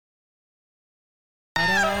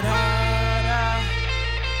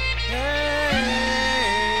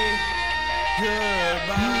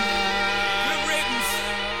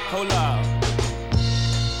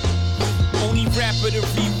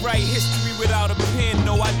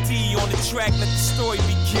track, let the story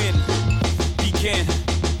begin.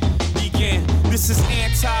 This is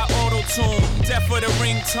anti-auto-tune, death for the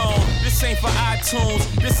ringtone. This ain't for iTunes,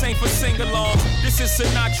 this ain't for sing-alongs. This is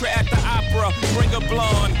Sinatra at the opera, bring a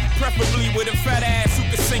blonde, preferably with a fat ass who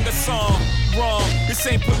can sing a song. Wrong, this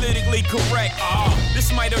ain't politically correct.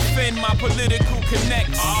 This might offend my political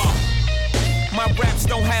connects. My raps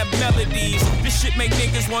don't have melodies. This shit make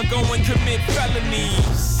niggas want go and commit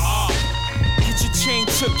felonies. Get your chain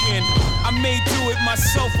took in. I may do it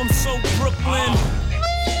myself, I'm so Brooklyn.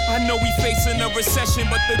 I know we facing a recession,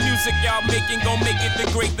 but the music y'all making gon' make it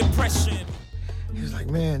the Great Depression. He was like,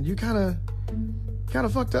 man, you kind of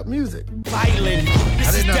fucked up music. Violent.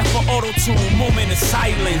 This is death for auto-tune, moment of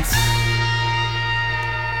silence.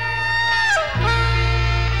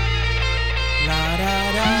 La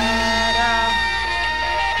da da da.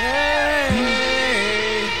 Hey.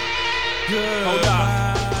 Good. Hold on.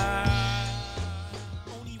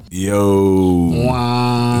 Yo.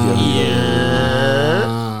 Wow. Yeah.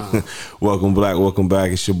 Welcome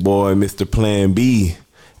back. It's your boy, Mr. Plan B,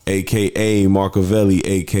 a.k.a. Marcavelli,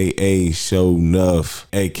 a.k.a. Show Nuff,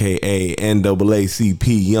 a.k.a. NAACP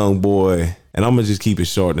Young Boy. And I'm going to just keep it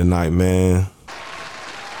short tonight, man.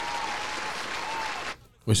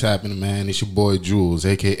 What's happening, man? It's your boy, Jules,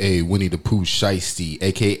 a.k.a. Winnie the Pooh Shiesty,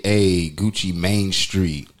 a.k.a. Gucci Main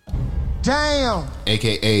Street. Damn.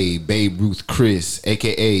 A.k.a. Babe Ruth Chris,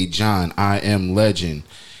 a.k.a. John I Am Legend,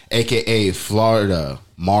 a.k.a. Florida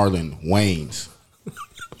Marlon Waynes.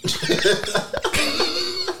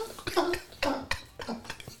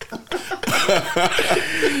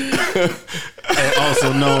 And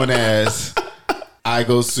also known as I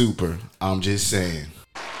Go Super. I'm just saying.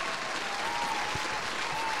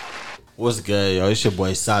 What's good, yo? It's your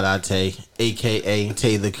boy Sadate, a.k.a.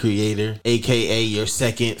 Tay the Creator, a.k.a. your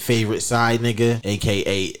second favorite side nigga,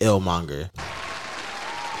 a.k.a. Illmonger.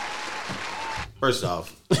 First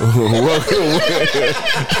off, I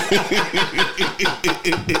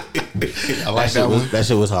like that one. That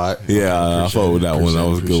shit was hard. Yeah, I fought with that one. That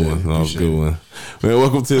was a good one. That was a good one. Man,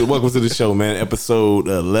 welcome to the show, man. Episode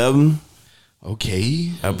 11.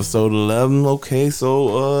 Okay. Episode 11. Okay,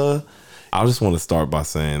 so I just want to start by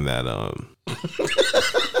saying that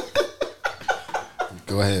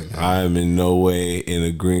Go ahead, man. I am in no way in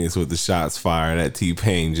agreement with the shots fired at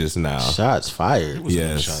T-Pain just now. Shots fired.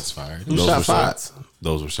 Yes. Shots fired. Who Those shot were fired? shots.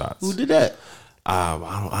 Those were shots. Who did that? I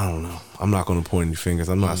don't know. I'm not going to point any fingers.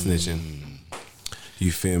 I'm not snitching.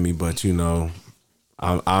 You feel me? But you know,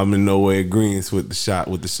 I'm in no way agreeing with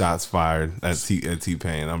the shots fired at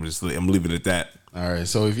T-Pain. I'm leaving it at that. All right.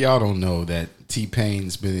 So if y'all don't know that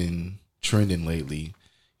T-Pain's been trending lately,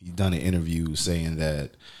 he done an interview saying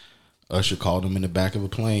that Usher called him in the back of a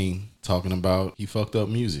plane talking about he fucked up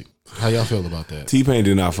music. How y'all feel about that? T-Pain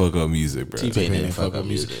did not fuck up music, bro. T-Pain didn't fuck up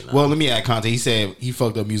music. No. Well, let me add context. He said he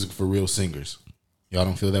fucked up music for real singers. Y'all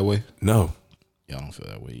don't feel that way? No. Y'all don't feel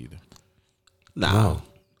that way either. Nah. No.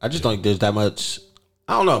 I just don't think there's that much.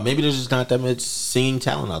 I don't know. Maybe there's just not that much singing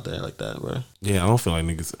talent out there like that, bro. Yeah, I don't feel like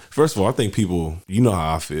niggas. First of all, I think people, you know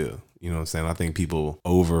how I feel. You know what I'm saying? I think people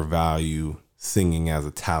overvalue singing as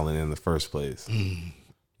a talent in the first place. You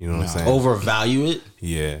know what I'm saying? Overvalue it?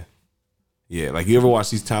 Yeah. Yeah. Like, you ever watch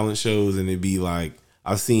these talent shows and it'd be like,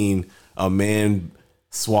 I've seen a man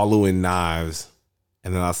swallowing knives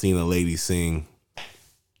and then I've seen a lady sing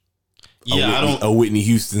a Whitney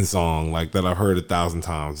Houston song like that I've heard 1,000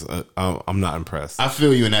 times. I'm not impressed. I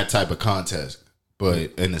feel you in that type of contest.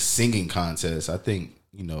 But in a singing contest, I think,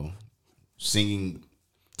 singing.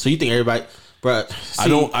 So you think everybody, bro? I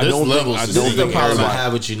don't think the problem I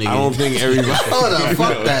have with you, nigga. I don't think everybody. Hold on,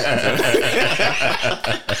 fuck that.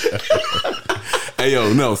 Hey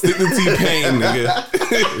yo, no, stick to T-Pain, nigga.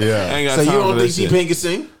 Yeah. I ain't got So you time don't for think that shit. T-Pain can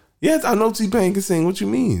sing? Yes, I know T-Pain can sing. What you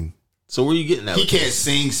mean? So where you getting that? He can't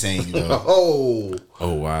sing though.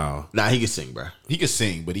 Oh wow. Nah, he can sing, bro. He can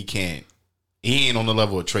sing, but he can't. He ain't on the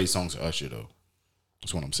level of Trey Songz or Usher though.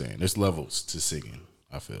 That's what I'm saying. There's levels to singing,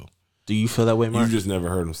 I feel. Do you feel that way, Mark? You just never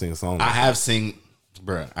heard him sing a song. I have sing,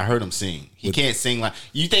 bruh. I heard him sing. He can't sing like.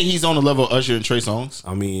 You think he's on the level of Usher and Trey Songz?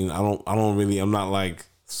 I mean, I don't really. I'm not like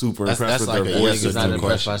super That's impressed like with a their yes or voices. He's not no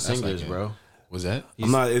impressed by question. That's singers, like bro. Was that?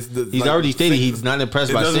 I'm not. He's He's already stated he's not impressed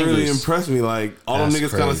It by doesn't singers. really impress me. Like all them That's niggas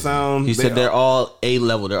kind of crazy. sound. He said they're all A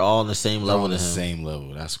level. They're all on the same level On to the him. same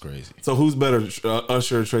level. That's crazy. So who's better,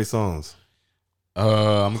 Usher or Trey Songz?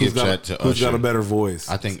 I'm gonna give that to Usher. Who's got a better voice?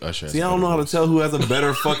 I think Usher. See, I don't know how to tell who has a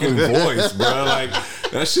better fucking voice, bro. Like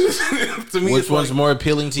that shit. To me, Which it's one's like, more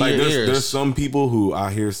appealing to like your there's ears? some people who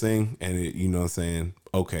I hear sing and it, you know what I'm saying,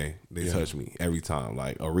 okay, they touch me every time.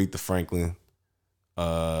 Like Aretha Franklin,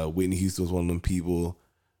 Whitney Houston was one of them people.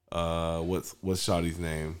 What's Shawty's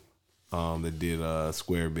name? that did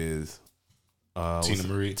Square Biz.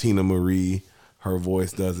 Tina Marie. Her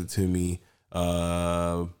voice does it to me.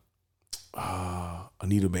 Anita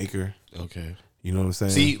Baker. Okay. You know what I'm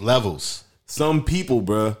saying? See, levels. Some people,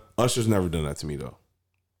 bruh. Usher's never done that to me though.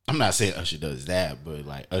 I'm not saying Usher does that, but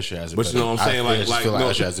like Usher has a But better. you know what I'm saying? I feel like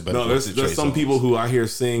Usher has a better. There's some people who I hear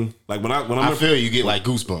sing. Like when I feel you get like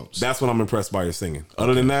goosebumps. That's when I'm impressed by your singing.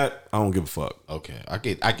 Other than that, I don't give a fuck. Okay, I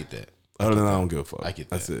get that. Other than that, I don't give a fuck. I get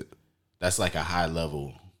that. That's it. That's like a high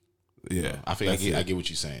level. Yeah, I think I get what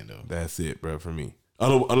you're saying though. That's it, bro. For me.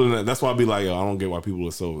 Other than that, that's why I be like, yo, I don't get why people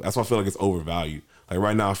are so. That's why I feel like it's overvalued. Like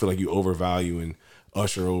right now, I feel like you overvaluing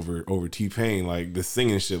Usher over T-Pain. Like the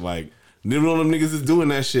singing shit. Like none of them niggas is doing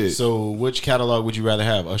that shit. So which catalog would you rather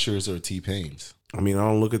have, Usher's or T-Pain's? I mean, I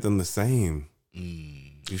don't look at them the same.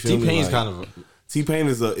 You feel me? T-Pain's Like, kind of T-Pain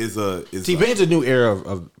is T-Pain's a new era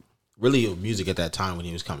of music at that time when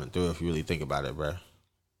he was coming through. If you really think about it, bro,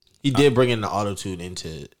 he did bring in the auto tune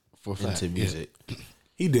into music. Yeah.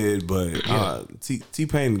 He did, but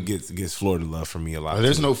T-Pain gets Florida love from me a lot.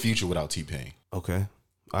 There's too. no Future without T-Pain. Okay,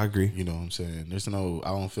 I agree. You know what I'm saying? I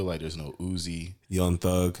don't feel like there's no Uzi, Young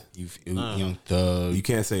Thug. Young Thug. You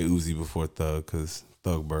can't say Uzi before Thug because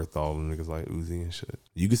Thug birthed all them niggas like Uzi and shit.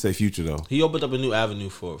 You could say Future though. He opened up a new avenue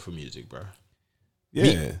for music, bro.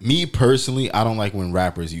 Yeah. Me personally, I don't like when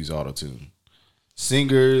rappers use autotune.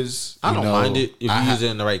 Singers, I don't mind it if you use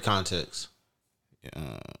it in the right context.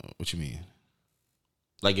 What you mean?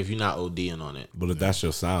 Like if you're not ODing on it. But if that's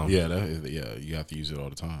your sound, Yeah, you have to use it all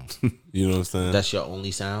the time. you know what I'm saying? That's your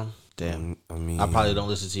only sound? Damn. I mean, I probably don't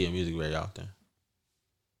listen to your music very often.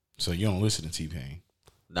 So you don't listen to T-Pain.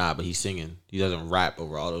 Nah, but he's singing. He doesn't rap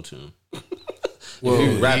over auto-tune. Well,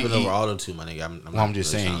 if he's rapping over auto-tune, my nigga, I'm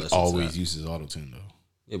just really saying trying to he listen to always that. uses autotune though.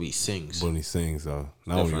 Yeah, but he sings. When he sings though,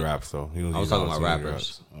 not when he Different. raps though. He don't I was use talking about auto-tune when he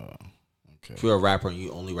rappers. raps. Okay. If you're a rapper and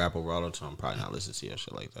you only rap over auto-tune, I'm probably not listening to your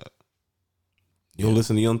shit like that. You don't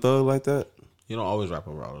listen to Young Thug like that? You don't always rap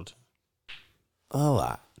over auto-tune. A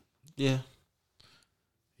lot. Yeah.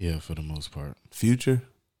 Yeah, for the most part. Future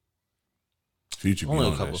be Only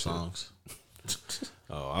on a couple that shit. songs.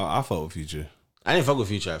 Oh, I fuck with Future. I didn't fuck with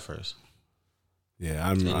Future at first. Yeah,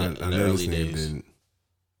 I in know the this early nigga days. didn't.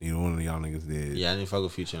 You know, one of y'all niggas did. Yeah, I didn't fuck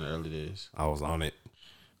with Future in the early days. I was on it.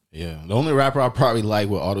 Yeah, the only rapper I probably like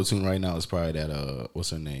with autotune right now is probably that what's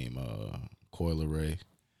her name, Coyle Ray.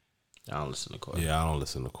 I don't listen to Corey. Yeah, I don't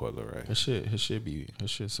listen to Coyle Ray. Her shit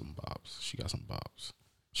some bops. She got some bops.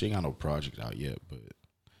 She ain't got no project out yet, but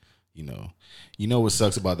you know what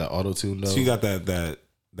sucks about that autotune though? She got that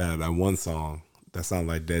one song that sounds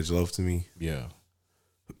like Dej Loaf to me. Yeah.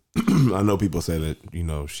 I know people say that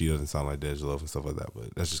she doesn't sound like Dej Loaf and stuff like that,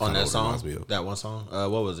 but that's just On kind of that what it reminds song, me of. that one song.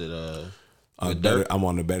 What was it? With Better, Dirk? I'm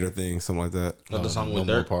on the better thing, something like that. The song no with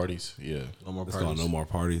more Dirk. parties. Yeah. No more It's parties. called No More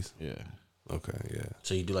Parties. Yeah. Okay, yeah.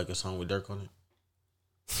 So you do like a song with Dirk on it?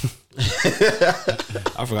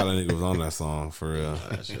 I forgot that nigga was on that song for real.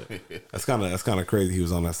 That's kind of crazy. He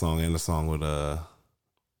was on that song and the song with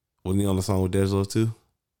wasn't he on the song with Dej Loaf too?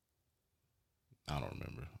 I don't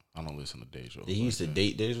remember. I don't listen to Deja. Did he used to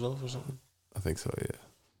date Dej Loaf or something? I think so. Yeah.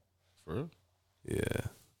 For real? Yeah.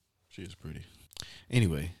 She is pretty.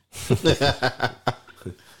 Anyway.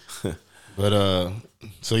 But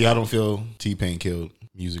so y'all don't feel T-Pain killed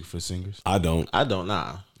music for singers? I don't. I don't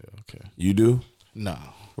know. Yeah, okay. You do? No.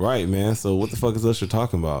 Right, man. So what the fuck is Usher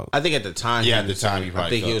talking about? I think at the time. Yeah, he at the was time saying- he I probably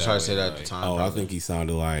think he felt was trying to that say way, that at right. the time. Oh, I probably. think he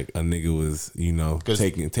sounded like a nigga was, Cause-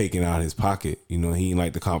 taking out his pocket. He ain't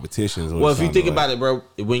like the competitions. Well, if you think about it, bro,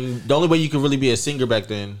 the only way you could really be a singer back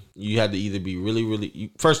then, you had to either be really,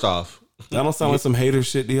 really. First off, that don't sound like some hater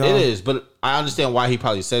shit to y'all. it is, but I understand why he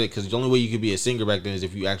probably said it because the only way you could be a singer back then is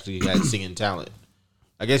if you actually had singing talent.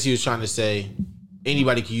 I guess he was trying to say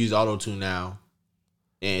anybody can use auto tune now,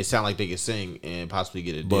 and it sound like they could sing and possibly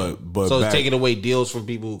get a deal. But so back- it's taking away deals from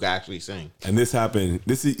people who can actually sing. And this happened.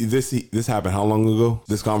 This happened how long ago?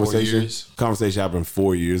 This conversation. years. Conversation happened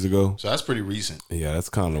 4 years ago. So that's pretty recent. Yeah, that's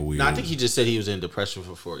kind of weird. No, I think he just said he was in depression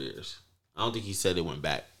for 4 years. I don't think he said it went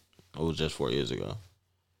back. It was just 4 years ago.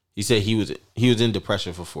 He said he was in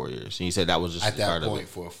depression for 4 years, and he said that was just At the that start of point it.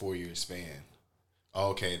 for a 4-year span.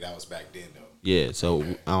 Okay, that was back then though. Yeah, so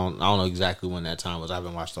I don't know exactly when that time was. I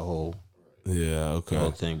haven't watched the whole Yeah,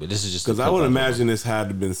 okay. thing, but this is just Because a I would clip of it. imagine this had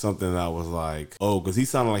to been something that was like, because he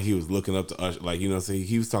sounded like he was looking up to Usher. Like, so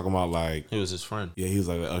he was talking about like, He was his friend. yeah, he was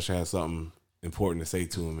like, Usher had something important to say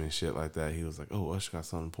to him and shit like that. He was like, oh, Usher got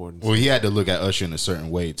something important to Well, say. he had to look at Usher in a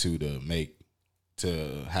certain way too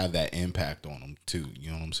to have that impact on him too.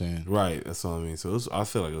 You know what I'm saying? Right, that's what I mean. So I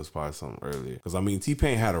feel like it was probably something earlier. Because,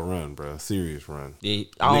 T-Pain had a run, bro. A serious run. Yeah,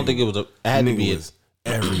 I don't think it was. It had to Nigga be. was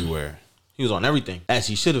everywhere. He He was on everything, as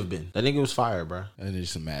he should have been. That nigga was fire, bro. And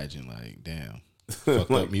just imagine, like, damn, fucked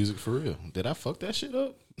up music for real. Did I fuck that shit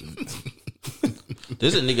up?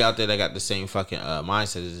 There's a nigga out there that got the same fucking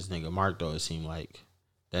mindset as this nigga Mark, though. It seemed like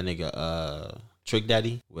that nigga Trick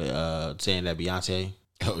Daddy with saying that Beyonce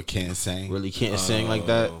Oh, can't sing. really can't sing like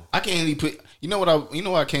that. I can't even put. You know what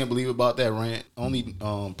I can't believe about that rant. Only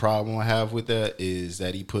problem I have with that is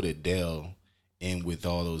that he put Adele in with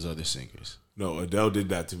all those other singers. No, Adele did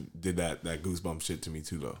that goosebump shit to me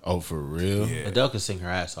too, though. Oh, for real? Yeah, Adele can sing her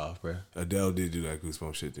ass off, bro. Adele did do that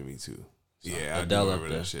goosebump shit to me too. Yeah, I do Adele up remember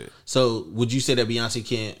there. that shit. So would you say that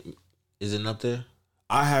Beyonce isn't up there?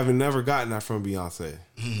 I haven't never gotten that from Beyonce.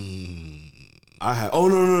 I have. Oh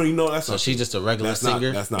no! You know that's So not she's true. just a regular That's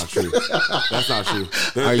singer. Not. That's not true. That's not true.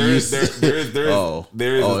 Are you? Oh,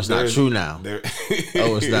 It's not true now. There,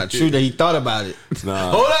 Oh, it's not true that he thought about it.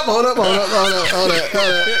 Nah.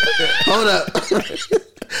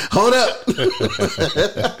 Hold up.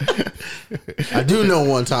 I do know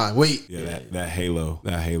one time. Wait. Yeah, that Halo.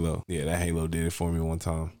 Yeah, that Halo did it for me one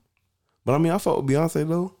time. But I mean, I fought with Beyonce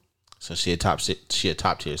though. So she a top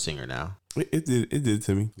tier singer now. It did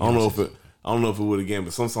to me. I don't know if it would again,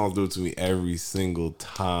 but some songs do it to me every single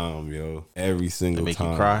time, yo. Every single They make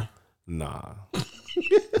time. you cry? Nah.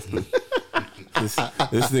 This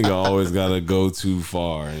nigga always gotta go too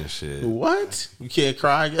far and shit. What? You can't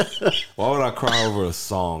cry again? Why would I cry over a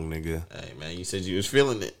song, nigga? Hey man, you said you was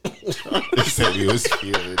feeling it. He said he was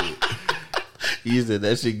feeling it. You said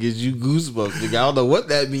that shit gives you goosebumps, nigga. I don't know what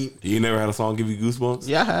that means. You never had a song give you goosebumps?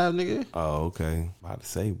 Yeah, I have, nigga. Oh, okay. About to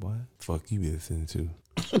say, boy. Fuck you be listening to.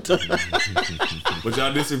 But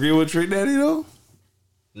y'all disagree with Trick Daddy though?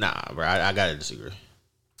 Nah, bro, I gotta disagree.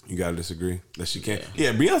 You gotta disagree that she can't.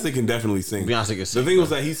 Yeah, Beyonce can definitely sing. Beyonce can sing. The thing was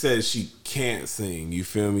that he said she can't sing. You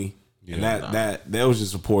feel me? And Yeah, that was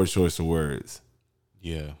just a poor choice of words.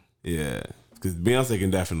 Yeah. Yeah, because Beyonce can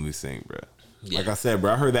definitely sing, bro. Yeah. Like I said,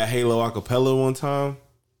 bro, I heard that Halo acapella one time.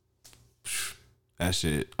 That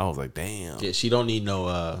shit, I was like, damn. Yeah, she don't need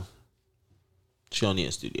no. She don't need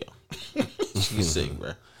a studio. She can sing,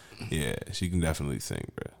 bro. Yeah, she can definitely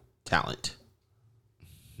sing, bro. Talent.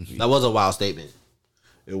 That was a wild statement.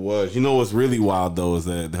 It was. You know what's really wild though is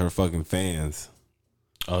that her fucking fans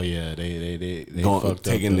Oh yeah, they going fucked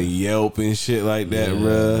taking up the Yelp and shit like that, Yeah,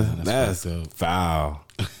 bro. that's That's fucked up.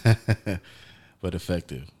 foul. but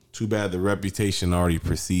effective. Too bad the reputation already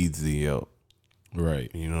precedes the Yelp.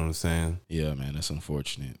 Right. You know what I'm saying? Yeah, man, that's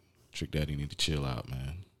unfortunate. Trick Daddy need to chill out,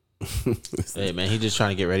 man. Hey man, he just trying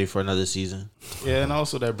to get ready for another season. Yeah, and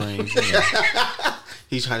also that brings you know,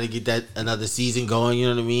 He's trying to get that another season going. You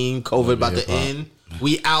know what I mean? COVID about to hip-hop. end.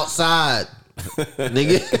 We outside,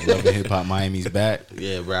 nigga. Love and Hip Hop Miami's back.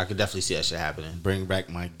 Yeah, bro, I could definitely see that shit happening. Bring back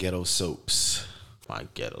my ghetto soaps. My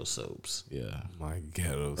ghetto soaps. Yeah. My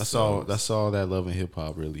ghetto. That's all that Love and Hip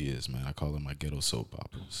Hop really is, man. I call it my ghetto soap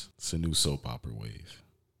operas. It's a new soap opera wave.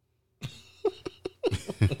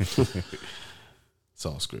 It's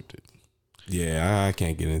all scripted. Yeah, I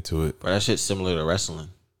can't get into it. Bro, that shit's similar to wrestling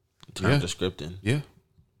in terms of scripting. Yeah.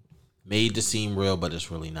 Made to seem real, but it's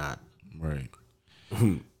really not. Right.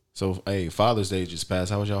 So, hey, Father's Day just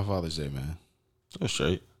passed. How was y'all Father's Day, man? So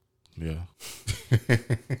straight. Yeah.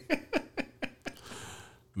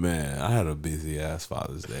 Man, I had a busy ass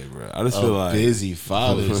Father's Day, bro. I just feel like busy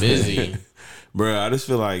Father's Day. Busy. bro. I just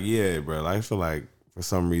feel like, yeah, bro. Like, I feel like for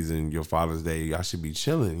some reason your Father's Day, I should be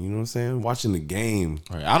chilling. You know what I'm saying? Watching the game.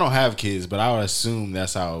 Right. I don't have kids, but I would assume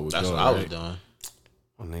that's how it would That's go. what I was right? doing.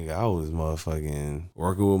 Well, nigga, I was motherfucking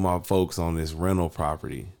working with my folks on this rental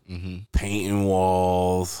property, painting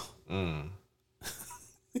walls,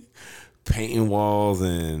 painting walls,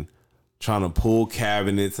 and trying to pull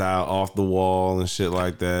cabinets out off the wall and shit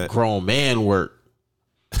like that. Grown man work.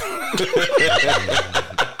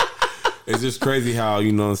 It's just crazy how,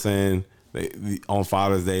 you know what I'm saying, on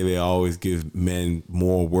Father's Day, they always give men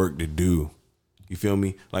more work to do. You feel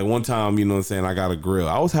me? Like one time, you know what I'm saying, I got a grill.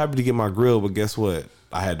 I was happy to get my grill, but guess what?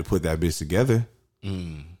 I had to put that bitch together.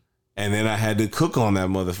 And then I had to cook on that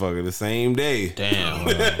motherfucker the same day. Damn.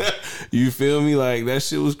 You feel me? Like, that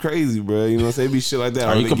shit was crazy, bro. You know what I'm saying? It'd be shit like that.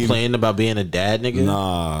 Are Or you they give- complaining about being a dad, nigga?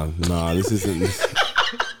 Nah, this isn't.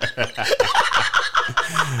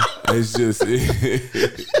 It's just.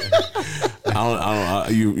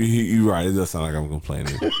 You right. It does sound like I'm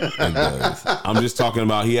complaining. It does. I'm just talking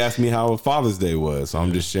about. He asked me how Father's Day was, so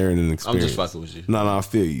I'm just sharing an I'm experience. just fucking with you. No, I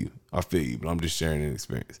feel you, but I'm just sharing an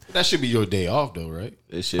experience. That should be your day off, though, right?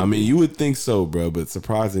 It should I mean, be. you would think so, bro, but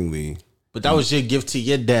surprisingly, But that was your gift to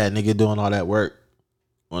your dad, nigga, doing all that work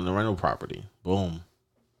on the rental property. Boom.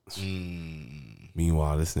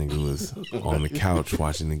 Meanwhile, this nigga was on the couch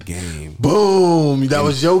watching the game Boom! That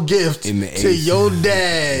was your gift in the to AC. your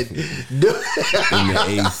dad. in the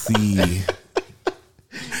AC.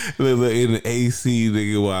 Look, in the AC,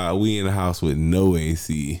 nigga, while we in the house with no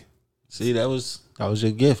AC. See, that was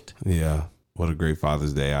your gift. Yeah. What a great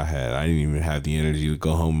Father's Day I had. I didn't even have the energy to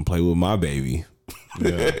go home and play with my baby.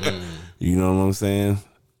 You know what I'm saying?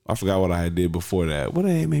 I forgot what I had did before that. What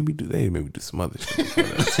they made me do? They made me do some other shit before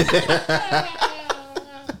that.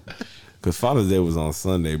 Because Father's Day was on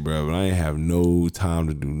Sunday, bro, but I ain't have no time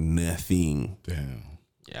to do nothing. Damn.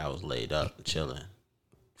 Yeah, I was laid up, chilling,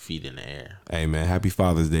 feet in the air. Hey, man, happy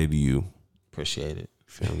Father's Day to you. Appreciate it.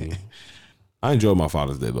 Feel me? I enjoyed my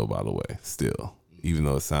Father's Day, though, by the way, still. Even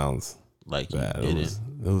though it sounds Like bad, you it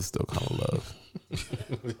was still kind of love.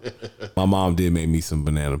 My mom did make me some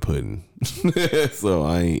banana pudding. So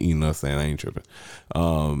I ain't, you know what I'm saying, I ain't tripping.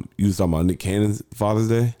 You was talking about Nick Cannon's Father's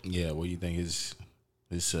Day? Yeah, what do you think his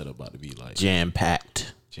setup about to be like? Jam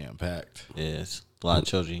packed. Jam packed. Yes, a lot of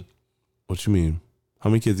children. What you mean? How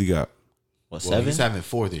many kids he got? What, Well, 7? he's having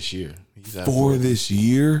 4 this year. He's having 4 this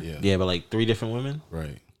year? Yeah. Yeah, but like 3 different women.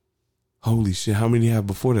 Right. Holy shit! How many you have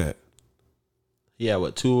before that? Yeah,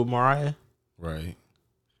 what, 2 with Mariah? Right.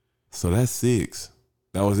 So that's 6.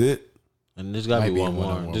 That was it. And there's gotta Might be be one one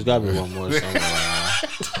more. more. There's gotta be one more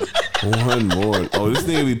somewhere. One more. Oh, this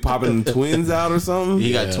nigga be popping twins out or something.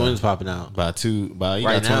 He got Yeah. twins popping out. He Right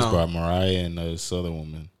got twins now. by Mariah and this other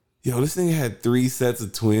woman. Yo, this nigga had 3 sets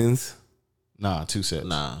of twins. Nah, 2 sets.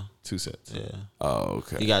 Nah, 2 sets. yeah. Oh,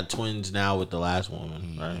 okay. He got twins now with the last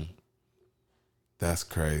woman, right? That's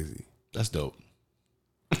crazy. That's dope.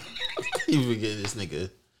 You forget this nigga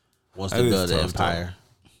wants That to is build an tough, empire.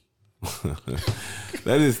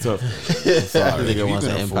 That is tough. Sorry, nigga wants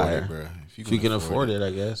an afford empire. it, bro. If you can afford it,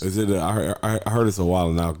 I guess. Is it? I heard it's a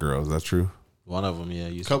Wild 'N Out girl. Is that true? One of them, yeah. A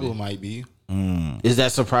Used couple to be. might be. Is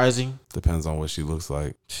that surprising? Depends on what she looks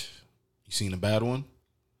like. You seen a bad one?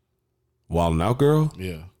 Wild 'N Out girl?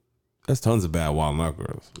 Yeah. There's tons of bad Wild 'N Out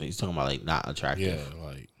girls. He's talking about like not attractive. Yeah,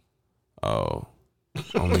 like Oh,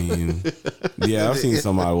 I mean, yeah, I've seen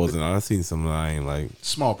some I wasn't. I've seen some that I ain't like.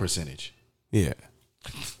 small percentage. Yeah,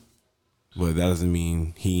 but that doesn't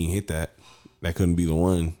mean he ain't hit that. That couldn't be the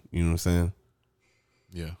one. You know what I'm saying?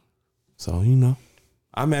 Yeah. So you know,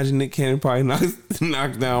 I imagine Nick Cannon probably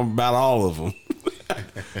knocked down about all of them.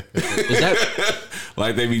 Is that?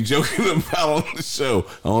 Like they be joking about on the show.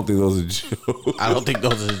 I don't think those are jokes. I don't think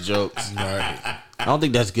those are jokes. Right. I don't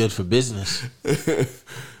think that's good for business.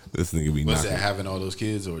 This nigga be Was knocking. that having all those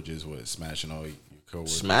kids or just what smashing all your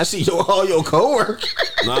coworkers? Smashing all your coworkers.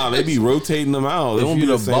 Nah, they be rotating them out. They If don't you be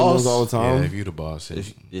the the same boss, ones all the Yeah, time. if you the boss,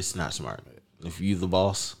 It's not smart. If you the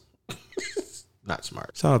boss, not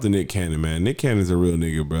smart. Shout out to Nick Cannon, man. Nick Cannon's a real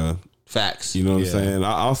nigga, bro. Facts. You know what Yeah. I'm saying?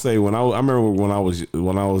 I'll say I remember when I was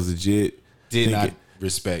legit. did thinking- not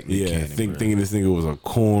respect Nick Cannon. bro. thinking this nigga was a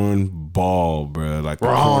corn ball, bro. Like the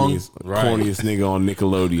Wrong. corniest nigga on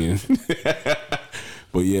Nickelodeon.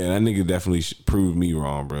 But yeah, that nigga definitely proved me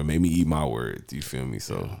wrong, bro. Made me eat my words. You feel me?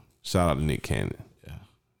 So shout out to Nick Cannon.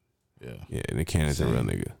 Yeah. Yeah, Nick Cannon's a real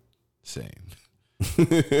nigga. Same. Felt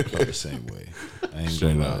the same way. I ain't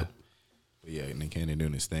Straight gonna up. lie. But yeah, Nick Cannon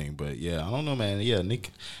doing his thing. But yeah, I don't know, man. Yeah, Nick.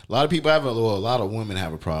 A lot of people have a lot of women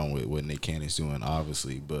have a problem with what Nick Cannon's doing,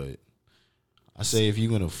 obviously. But I say if you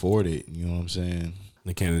can afford it, you know what I'm saying.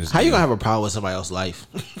 Nick Cannon. How you gonna have a problem with somebody else's life?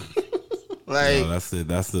 Like, No, that's it.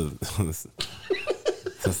 That's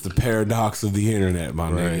the paradox of the internet,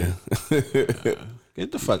 my nigga.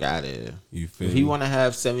 get the fuck out of here. You feel If he me? want to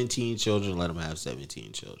have 17 children, let him have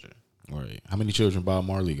 17 children. Right. How many children Bob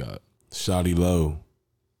Marley got? Shawty low.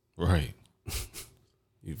 Right.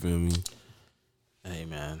 You feel me? Hey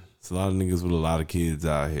man, It's a lot of niggas with a lot of kids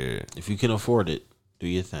out here. if you can afford it, do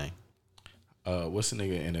your thing. What's the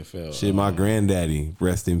nigga in NFL? Shit, my granddaddy,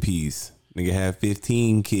 rest in peace. Nigga had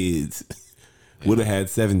 15 kids. Would have had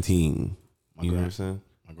 17. You know what I'm saying?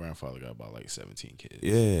 My grandfather got about like 17 kids.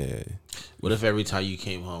 Yeah. What if every time you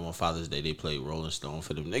came home on Father's Day they played Rolling Stone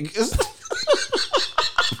for them niggas?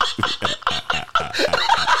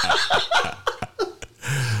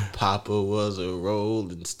 Papa was a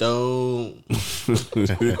Rolling Stone.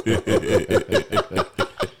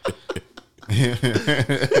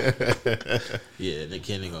 Yeah, Nick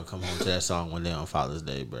Cannon gonna come home to that song one day on Father's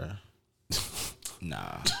Day, bro.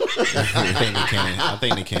 Nah. I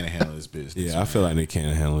think Nick Cannon handle his business. Yeah, I feel like they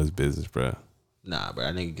can't handle his business, bro. Nah, bro,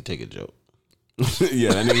 that nigga can take a joke.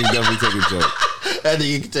 Yeah, that nigga definitely take a joke. That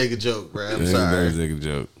nigga can take a joke, bro. I'm That nigga sorry. definitely take a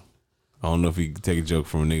joke. I don't know if he could take a joke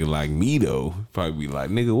from a nigga like me, though. Probably be like,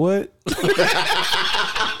 nigga, what?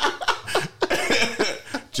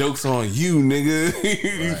 Joke's on you, nigga.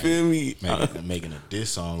 You feel me? Making a diss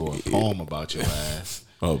song or a poem about your ass.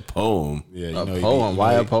 A poem. Yeah, you A know, poem?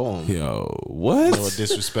 Why a poem? Yo, what?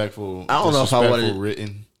 Disrespectful. I don't know if I wanted-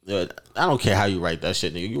 written. I don't care how you write that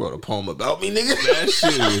shit, nigga. You wrote a poem about me, nigga. That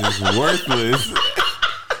shit is worthless.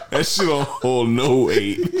 That shit don't hold no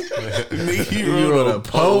weight. Nigga, You wrote a A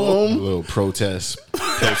poem? little protest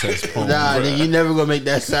poem. Nah, nigga, you never gonna make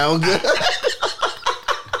that sound good.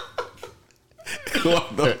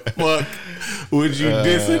 What the fuck would you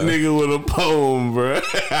diss a nigga with a poem, bro?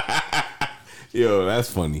 Yo,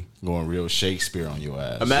 that's funny. Going real Shakespeare on your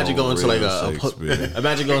ass. Imagine going to like a Shakespeare.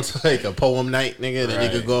 imagine going to like a poem night, nigga. And the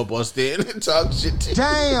nigga go up on stage and talk shit to you.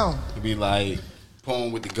 Damn. It'd be like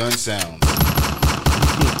poem with the gun sound.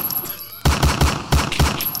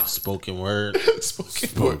 Spoken word.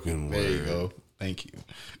 Spoken There you word. go. Thank you.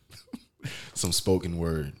 Some spoken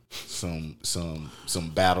word. Some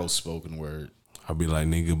battle spoken word. I'll be like,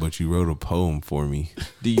 nigga, but you wrote a poem for me.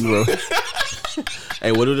 Do you wrote?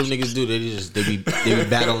 Hey, what do them niggas do? They be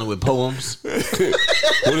battling with poems.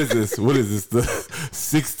 What is this? The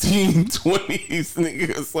 1620s,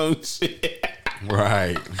 nigga, or some shit?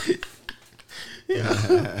 Right.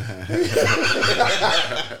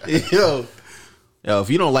 Yo,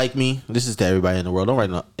 if you don't like me, this is to everybody in the world. Don't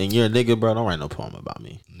write no, and you're a nigga, bro. Don't write no poem about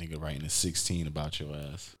me. Nigga writing a 16 about your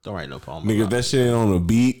ass. Don't write no poem. Nigga, if about that shit ain't on a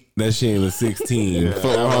beat, that shit ain't a 16. Fuck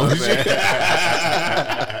wrong with you?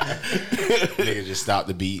 Nigga just stop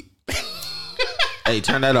the beat. me. Hey,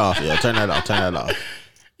 turn that off. Yeah, turn that off. Turn that off.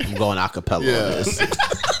 I'm going acapella on this.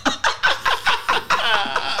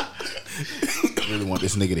 I really want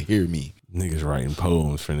this nigga to hear me. Niggas writing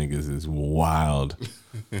poems for niggas is wild.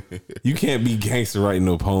 You can't be gangster writing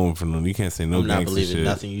no poem for them. You can't say no I'm not gangster believing shit.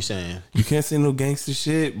 nothing you saying. You can't say no gangster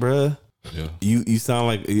shit, bruh. Yeah. You sound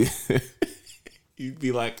like you'd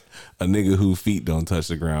be like a nigga whose feet don't touch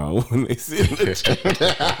the ground when they sit in the chair.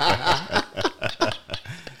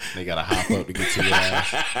 They gotta hop up to get to your ass.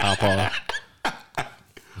 Hop off.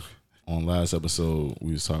 On last episode,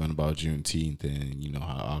 we was talking about Juneteenth and you know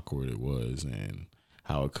how awkward it was and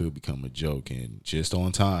how it could become a joke. And just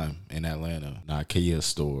on time in Atlanta, an IKEA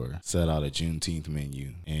store set out a Juneteenth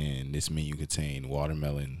menu, and this menu contained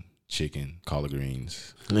watermelon, chicken, collard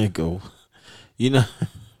greens, Nigga, you know.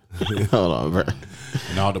 Hold on, bro.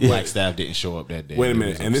 and all the black staff didn't show up that day. Wait a They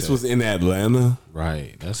minute, and this upset. was in Atlanta?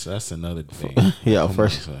 right. That's another thing. Yeah, Come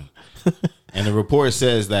first. on, son. And the report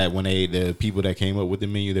says that when the people that came up with the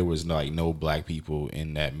menu, there was like no black people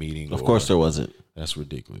in that meeting. Of course there wasn't. That's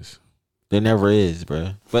ridiculous. There never is, bro.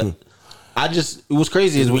 But it was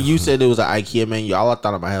crazy is when you said it was an IKEA menu, all I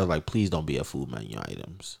thought in my head was like, please don't be a food menu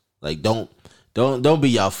items. Like don't be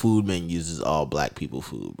y'all food menus is all black people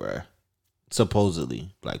food, bro. Supposedly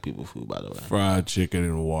black people food, by the way. Fried chicken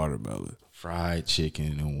and watermelon. Fried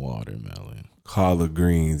chicken and watermelon. Collard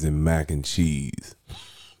greens and mac and cheese.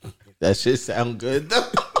 That shit sound good though.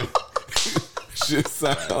 Shit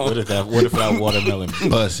sound, What if that watermelon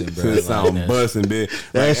busting, bro? shit sound busting,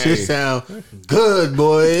 bitch. That Like, shit hey, sound good,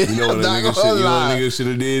 boy. You know what a I'm not nigga should, gonna you know what lie. a nigga should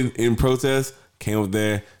have did in protest? Came up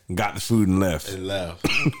there, got the food and left. It left.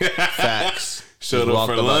 Facts. Showed Just up walked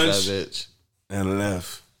for about lunch. that bitch. And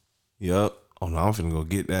left. Yup. Oh no, I'm finna go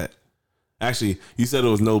get that. Actually, you said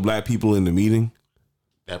there was no black people in the meeting.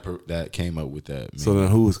 That came up with that. So then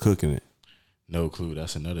who was cooking it? No clue.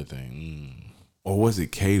 That's another thing. Or was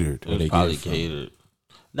it catered? Where they It's get probably it from? catered.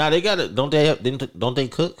 Nah, they got it. Don't they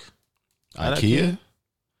cook? IKEA?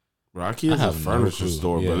 Rocky I is a have no furniture clue.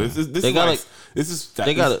 store, Yeah. but this They is got like, like- this is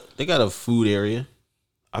They got a food area.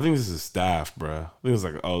 I think this is staff, bro. I think it's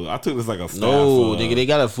like I took this like a staff. No, nigga, they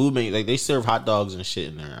got a food menu. Like they serve hot dogs and shit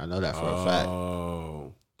in there. I know that for a fact.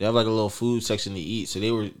 Oh, They have like a little food section to eat. So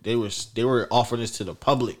they were offering this to the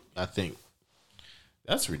public. I think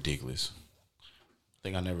That's ridiculous. I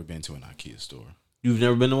think I've never been to an IKEA store. you've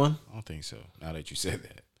never been to one. I don't think so. Now that you said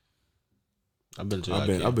that. I've been to.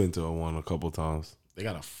 I've been to one a couple times. They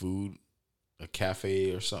got a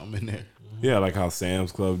cafe or something in there. Yeah, like how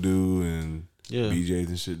Sam's Club do and Yeah. BJ's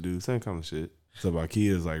and shit do. Same kind of shit. So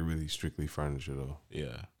IKEA is like really strictly furniture though.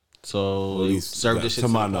 Yeah. So At they least serve this shit to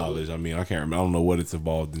my the public. knowledge. I mean, I can't remember. I don't know what it's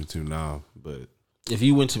evolved into now, but If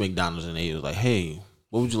you went to McDonald's and they was like, "Hey,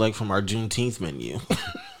 what would you like from our Juneteenth menu?"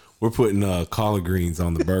 we're putting collard greens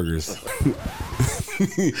on the burgers.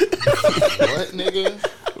 What, nigga?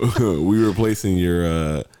 We replacing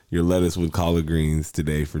your lettuce with collard greens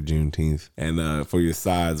today for Juneteenth, and for your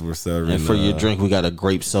sides we're serving. And for your drink, we got a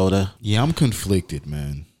grape soda. Yeah, I'm conflicted,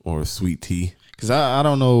 man. or sweet tea. Cause I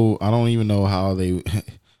don't know. I don't even know how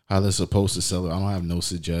how they're supposed to celebrate. I don't have no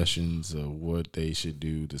suggestions of what they should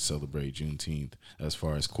do to celebrate Juneteenth as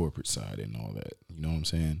far as corporate side and all that. You know what I'm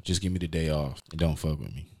saying? Just give me the day off and don't fuck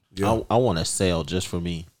with me. Yeah. I want a sale just for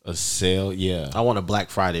me. A sale, yeah. I want a Black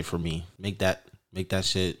Friday for me. Make that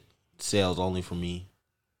shit sales only for me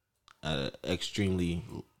at an extremely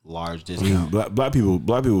large I mean, discount. black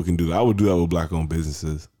people can do that. I would do that with black-owned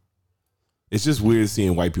businesses. It's just weird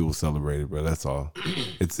seeing white people celebrate it, bro. That's all.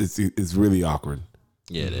 It's really awkward.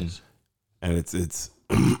 Yeah, it is. And it's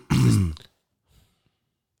and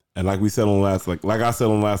like we said on last like I said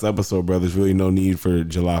on the last episode, bro, there's really no need for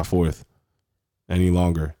July 4th any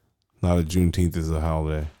longer. Now that Juneteenth is a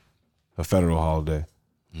holiday, a federal holiday.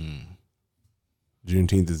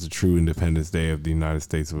 Juneteenth is the true Independence Day of the United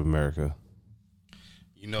States of America.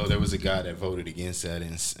 You know, there was a guy that voted against that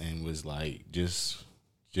and was like, just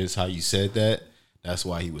how you said that, that's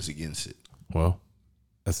why he was against it. Well,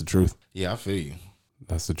 that's the truth. Yeah, I feel you.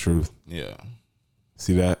 That's the truth. Yeah.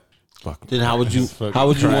 See that? Fuck. Then how would you want?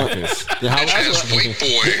 That's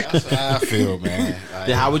how I feel, man.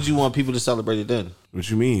 Then how would you want people to celebrate it then? What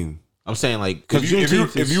you mean? I'm saying like because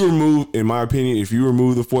If you remove, in my opinion, if you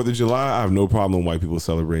remove the 4th of July, I have no problem with white people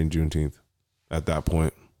celebrating Juneteenth at that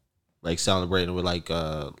point. like celebrating with like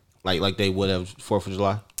they would have 4th of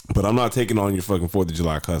July. But I'm not taking on your fucking 4th of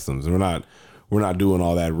July customs. We're not doing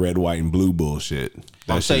all that red, white, and blue bullshit. That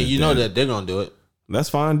I'm shit saying is you know dead. that they're gonna do it. That's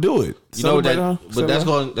fine. Do it. You know Celebrate that, on- but that's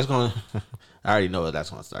celebrate. going. I already know that that's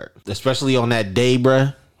gonna start, especially on that day,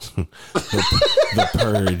 bruh. The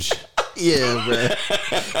purge. Yeah,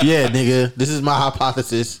 bruh. Yeah, nigga. This is my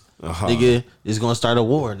hypothesis, nigga. It's gonna start a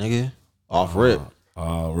war, nigga. Off rip.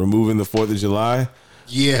 Removing the 4th of July.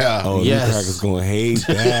 Yeah. Oh, Yes. you crackers gonna hate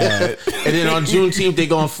that. And then on Juneteenth, they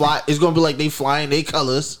gonna fly. It's gonna be like they flying their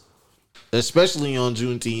colors, especially on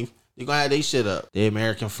Juneteenth. They gonna have their shit up. The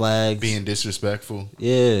American flags. Being disrespectful.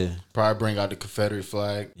 Yeah. Probably bring out the Confederate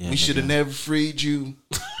flag. Yeah, we should have never freed you.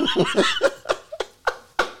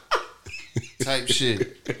 Type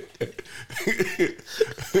shit.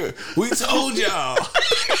 We told y'all.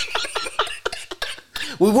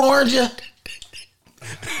 We warned you.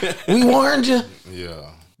 We warned you.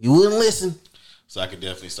 Yeah. You wouldn't listen. So I could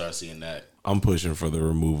definitely start seeing that. I'm pushing for the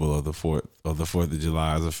removal of the 4th of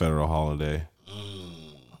July as a federal holiday.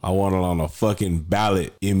 I want it on a fucking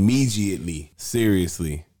ballot immediately.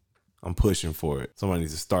 Seriously. I'm pushing for it. Somebody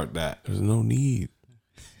needs to start that. There's no need.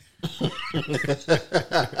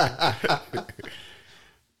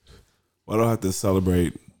 Why do I have to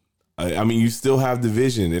celebrate? I mean, you still have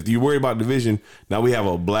division. If you worry about division, now we have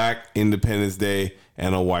a Black Independence Day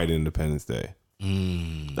and a White Independence Day.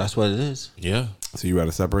 That's what it is. Yeah. So you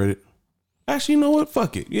rather separate it? Actually, you know what?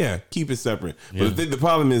 Fuck it. Yeah, keep it separate. But the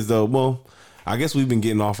problem is, though, well, I guess we've been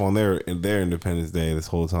getting off on their Independence Day this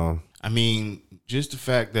whole time. I mean, just the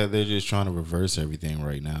fact that they're just trying to reverse everything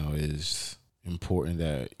right now is important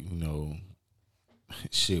that, you know,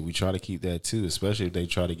 shit, we try to keep that too, especially if they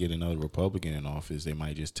try to get another Republican in office. They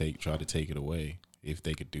might just try to take it away if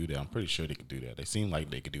they could do that. I'm pretty sure they could do that. They seem like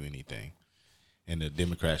they could do anything. And the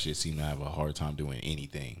Democrats just seem to have a hard time doing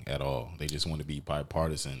anything at all. They just want to be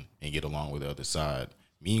bipartisan and get along with the other side.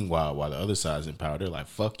 Meanwhile, while the other side's in power, they're like,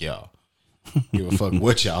 fuck y'all. Give a fuck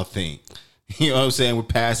what y'all think. You know what I'm saying? We're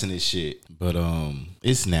passing this shit. But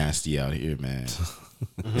it's nasty out here, man.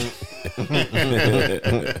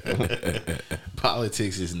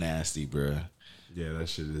 Politics is nasty, bruh. Yeah, that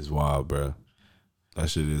shit is wild, bro. That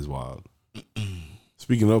shit is wild.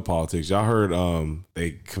 Speaking of politics, y'all heard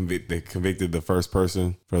they convicted the first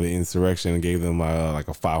person for the insurrection and gave them like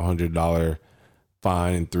a $500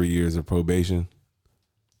 fine and 3 years of probation.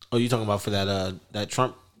 Oh, you talking about for that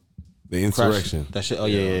Trump The insurrection. crash? That shit. Oh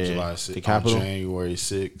yeah. July 6th, The Capitol, January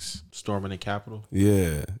 6th. storming the Capitol.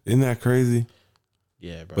 Yeah, isn't that crazy?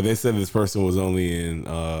 Yeah, bro. But they said this person was only in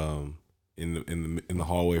the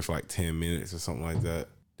hallway for like 10 minutes or something like that.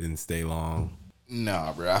 Didn't stay long.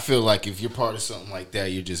 Nah, bro. I feel like if you're part of something like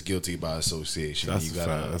that, you're just guilty by association. That's you a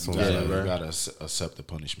gotta, fact. That's you what I'm gotta, saying. you gotta accept the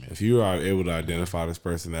punishment. If you are able to identify this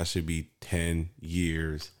person, that should be 10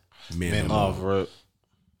 years minimum. Oh, for real.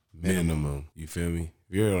 Minimum. You feel me?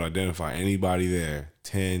 If you're able to identify anybody there,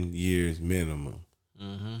 10 years minimum.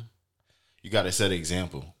 You gotta set an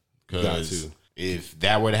example. got Because to. if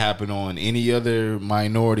that were to happen on any other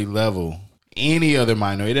minority level,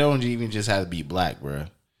 it don't even just have to be black, bro.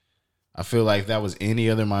 I feel like if that was any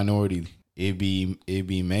other minority, it'd be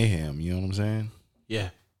mayhem. You know what I'm saying? Yeah.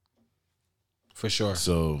 For sure.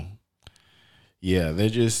 So, yeah, they're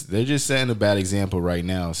just setting a bad example right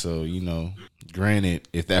now. So, you know, granted,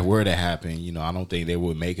 if that were to happen, you know, I don't think they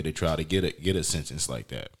would make it to try to get a sentence like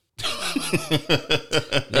that.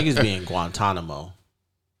 Niggas be in Guantanamo.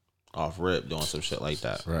 off rip doing some shit like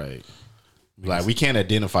that. Right. Like we can't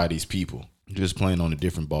identify these people just playing on a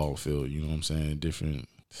different ball field. You know what I'm saying? Different.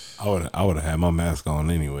 I would have had my mask on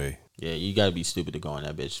anyway. Yeah, you gotta be stupid to go in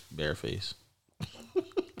that bitch bareface.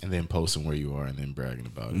 And then posting where you are and then bragging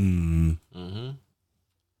about it. Mm-hmm.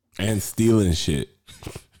 And stealing shit.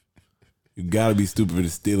 You gotta be stupid for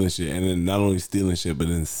stealing shit, and then not only stealing shit, but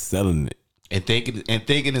then selling it. And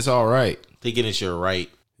thinking it's all right. Thinking it's your right.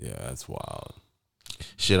 Yeah, that's wild.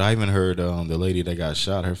 Shit, I even heard the lady that got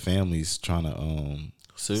shot, her family's trying to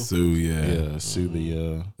Sue? Yeah, sue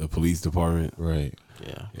the police department. Right.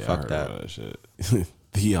 Yeah, Yeah, fuck I heard that. all that shit.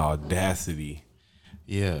 The audacity.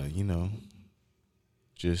 Yeah, you know,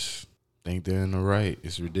 just think they're in the right.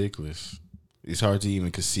 It's ridiculous. It's hard to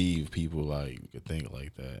even conceive people like could think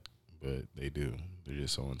like that, but they do. They're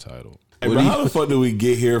just so entitled. Hey, but how the fuck did we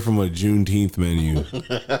get here from a Juneteenth menu?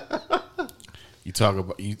 You talk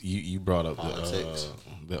about you brought up Politics.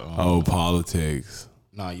 Oh, politics.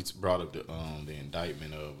 You brought up the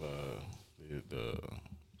indictment of the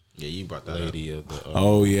Yeah, you brought that lady of the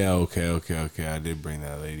Oh yeah, okay. I did bring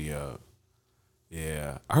that lady up.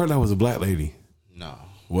 Yeah, I heard that was a black lady. no,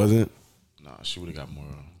 Wasn't? she would have got more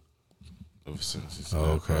of a sentence.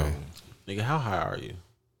 Oh, okay. Nigga, how high are you?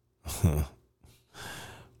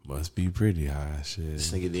 Must be pretty high. Shit.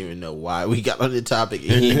 This nigga didn't even know why we got on the topic,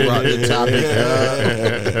 and he brought the topic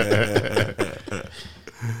up.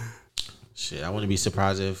 Shit, I wouldn't be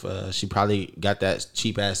surprised if she probably got that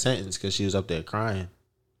cheap ass sentence because she was up there crying.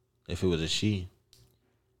 If it was a she,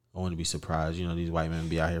 I wouldn't be surprised. You know, these white men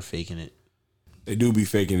be out here faking it. They do be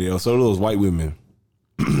faking it. So do those white women.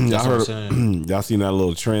 That's what I'm saying. Y'all seen that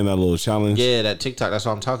little trend, that little challenge? Yeah, that TikTok. That's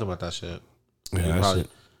why I'm talking about that shit. Yeah, that Probably,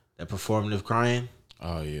 shit. that performative crying.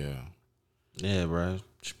 Oh yeah. Yeah, bro.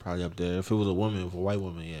 She's probably up there. If it was a woman, if a white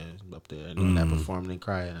woman, yeah, up there doing that performing and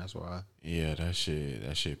crying. That's why. Yeah, that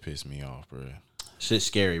shit pissed me off, bro. Shit's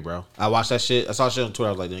scary, bro. I watched that shit. I saw shit on Twitter.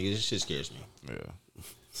 I was like, nigga, this shit scares me. Yeah.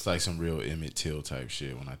 It's like some real Emmett Till type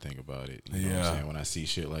shit when I think about it. You know what I'm saying? When I see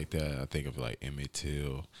shit like that, I think of like Emmett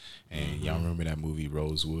Till. And y'all remember that movie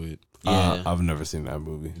Rosewood? Yeah. I've never seen that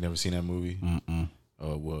movie. You never seen that movie?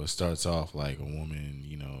 Well, it starts off like a woman,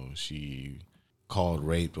 you know, she called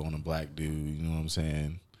rape on a black dude, you know what I'm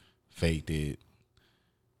saying? Faked it.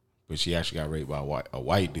 But she actually got raped by a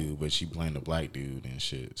white dude, but she blamed a black dude and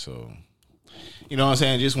shit. So, you know what I'm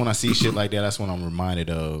saying? Just when I see shit like that, that's when I'm reminded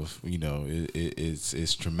of, you know,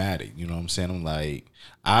 it's traumatic. You know what I'm saying? I'm like,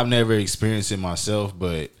 I've never experienced it myself,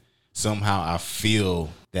 but somehow I feel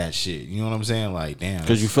that shit. You know what I'm saying? Like, damn.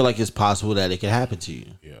 Because you feel like it's possible that it could happen to you.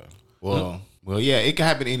 Yeah. Well, yeah, it can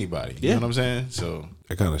happen to anybody. You know what I'm saying? So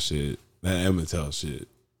That kind of shit. That Emmett Till shit.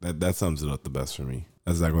 That sums it up the best for me.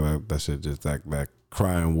 That's like when that shit, just that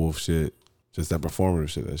crying wolf shit. Just that performative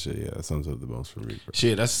shit, that shit, yeah, that sums up the most for me.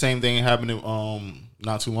 shit, that's the same thing happened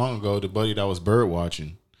not too long ago. The buddy that was bird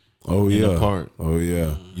watching. Oh in yeah. the park. Oh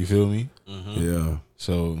yeah. You feel me? Yeah.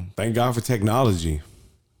 So Thank God for technology.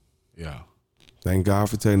 yeah. Thank God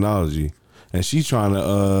for technology. And she trying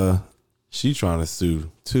to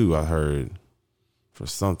sue too, I heard. For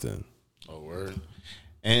something. Oh word.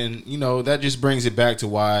 And you know, that just brings it back to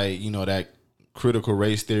why, you know, that critical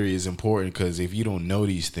race theory is important, because if you don't know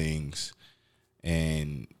these things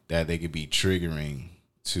and that they could be triggering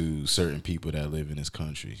to certain people that live in this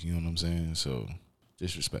country, you know what I'm saying? So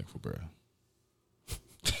disrespectful, bro.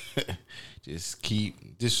 Just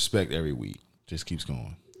keep disrespect every week. Just keeps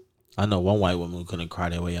going. I know one white woman who couldn't cry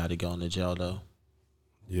their way out of going to jail, though.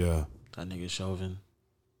 Yeah. That nigga Chauvin.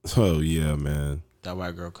 Oh yeah, man. That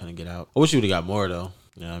white girl couldn't get out. I wish she would have got more, though.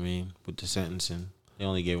 You know what I mean? With the sentencing. They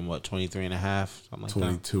only gave him, 23 and a half? Something like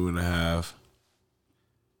 22 and a half.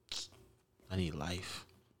 that. I need life.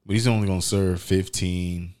 But he's only gonna serve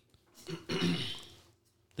 15.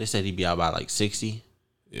 They said he'd be out by 60.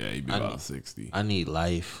 Yeah, he'd be about 60. I need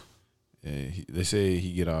life. Yeah, they say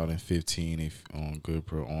he get out in 15 if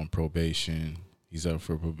on probation. He's up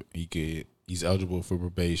for he's eligible for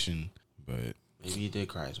probation, but Maybe he did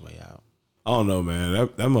cry his way out. I don't know, man.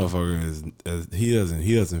 That motherfucker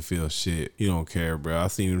he doesn't feel shit. He don't care, bro. I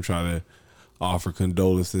seen him try to offer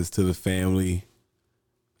condolences to the family.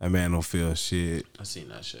 That man don't feel shit. I seen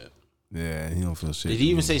that shit. Yeah, he don't feel shit. Did he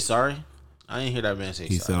even say sorry? I didn't hear that man say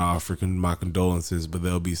He sorry. said, "I offer my condolences, but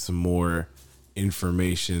there'll be some more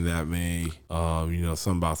information that may,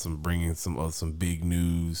 something about bringing some big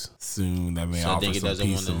news soon that may So I offer think he some doesn't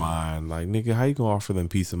peace of wanna- mind." Like, nigga, how you gonna offer them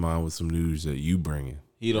peace of mind with some news that you bringing?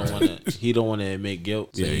 He don't want to. He don't want to admit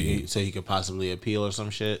guilt, so, Yeah, so he could possibly appeal or some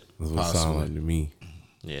shit. That's what it sounds like to me.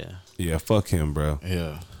 Yeah. Yeah, fuck him, bro.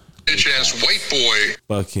 yeah. bitch ass white boy.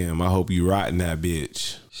 Fuck him. I hope you rotting that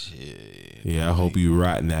bitch. Shit. Yeah, I hope you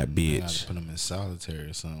rotting that Gotta bitch. put him in solitary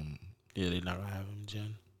or something. Yeah, they're not gonna have him,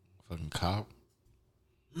 Jen. Fucking cop.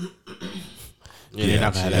 Yeah, they're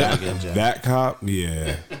not gonna have him again, Jen. That cop?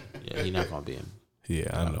 Yeah. Yeah, he's not gonna be in. Yeah,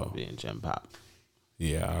 I Not know. gonna be in Gen Pop.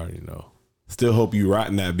 Yeah, I already know. Still hope you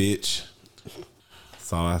rotting that bitch.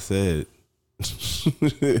 That's all I said.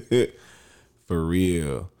 For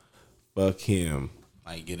real. Fuck him.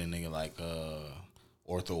 Might get a nigga like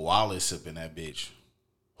Ortho Wallace up in that bitch.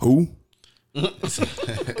 Who?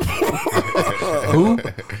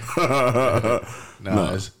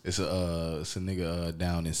 No, it's a nigga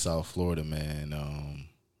down in South Florida, man.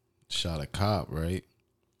 Shot a cop, right?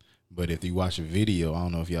 But if you watch a video, I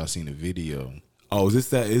don't know if y'all seen the video. Oh, is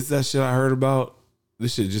that shit I heard about?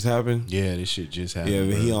 This shit just happened? Yeah, this shit just happened. Yeah,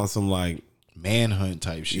 but bro. he on some like Manhunt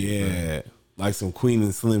type shit. yeah, bro. like some Queen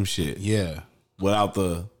and Slim shit. Yeah. Without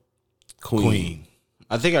the Queen.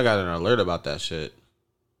 I think I got an alert about that shit.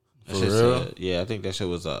 That For shit real? said- yeah, I think that shit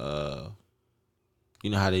was a. You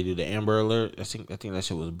know how they do the Amber Alert? I think that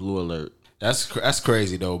shit was Blue Alert. That's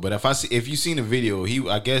crazy though. But if you seen the video,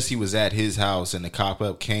 I guess he was at his house and the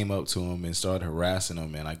cop came up to him and started harassing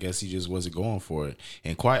him, and I guess he just wasn't going for it.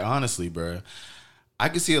 And quite honestly, bro, I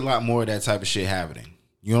could see a lot more of that type of shit happening.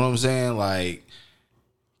 You know what I'm saying? Like,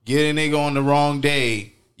 get a nigga on the wrong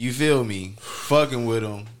day, you feel me? Fucking with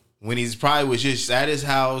him when he's probably was just at his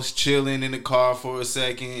house chilling in the car for a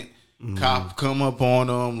second. Cop come up on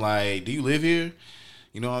him like, "Do you live here?"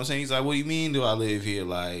 You know what I'm saying? He's like, "What do you mean do I live here?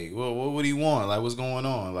 Like, well, what do you want? Like, what's going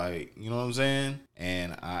on? Like, you know what I'm saying?"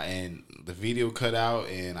 And the video cut out,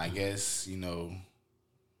 and I guess,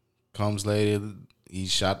 comes later, he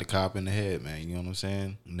shot the cop in the head, man. You know what I'm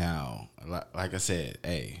saying? Now, like I said,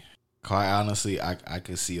 hey, quite honestly, I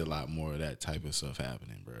could see a lot more of that type of stuff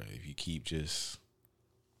happening, bro. If you keep just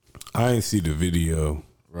I ain't see the video.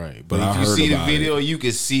 right, But but I if you heard see the about video, you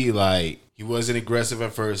can see like he wasn't aggressive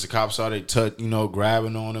at first. The cops started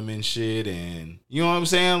grabbing on him and shit, and you know what I'm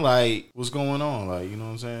saying? Like, what's going on? Like, you know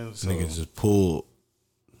what I'm saying? So, Nigga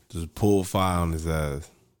just pulled fire on his ass.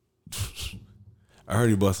 I heard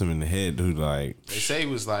he bust him in the head, dude. Like, they say he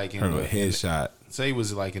was like in heard a the headshot. say he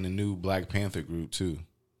was like in the new Black Panther group too.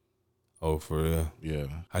 Oh, for real? Yeah,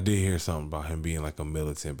 I did hear something about him being like a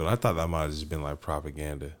militant, but I thought that might have just been like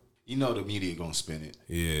propaganda. you know the media gonna spin it.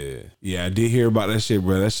 Yeah, I did hear about that shit,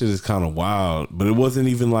 bro. That shit is kind of wild, but it wasn't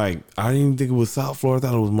even like I didn't even think it was South Florida.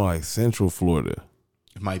 I thought it was more like Central Florida.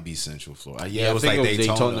 It might be Central Florida. Yeah, Yeah, I it was think like it was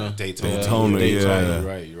Daytona. Daytona, yeah. You're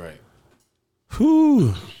right. You're right.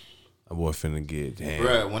 Whew. That boy finna get damn.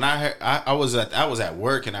 Bruh, when I heard, I was at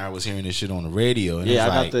work and I was hearing this shit on the radio. And Yeah,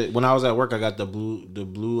 it's I like, got when I was at work, I got the blue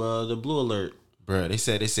Alert. bruh, they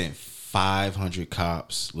said they sent 500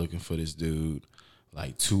 cops looking for this dude,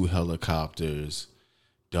 like 2 helicopters,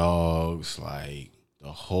 dogs, like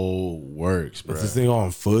the whole works, Was this bruh. thing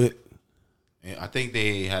on foot? And I think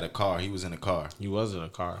they had a car. He was in a car. He was in a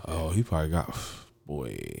car. Oh, he probably got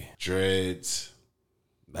boy. Dreads.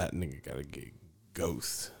 That nigga gotta get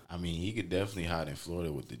ghost. I mean, he could definitely hide in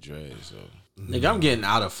Florida with the dreads. So Nigga, I'm getting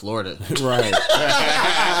out of Florida. Right.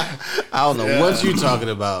 I don't know what you talking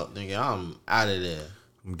about, nigga. I'm out of there.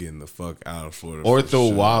 I'm getting the fuck out of Florida. for Ortho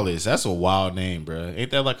sure. Wallace. That's a wild name, bruh.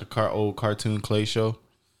 Ain't that like a old cartoon clay show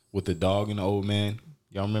with the dog and the old man?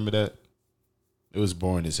 Y'all remember that? It was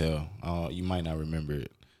boring as hell. You might not remember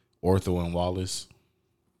it. Ortho and Wallace.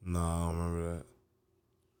 No, I don't remember that.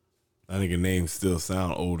 That nigga name still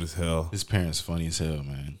sound old as hell. His parents funny as hell,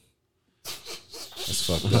 man. That's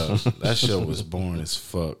fucked up. That show was boring as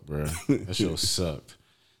fuck, bro. That show sucked.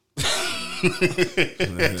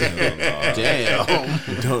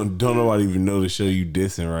 Damn. Don't nobody even know the show you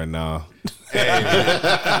dissing right now.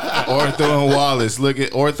 Ortho and Wallace. Look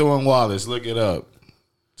at Ortho and Wallace. Look it up.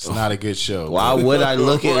 It's not a good show. Why would I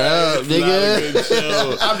look it up,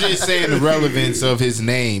 nigga? I'm just saying the relevance of his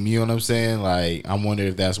name. You know what I'm saying? Like, I'm wondering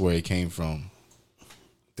if that's where it came from.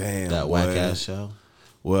 Damn, That boy. whack ass show.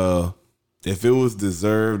 Well, if it was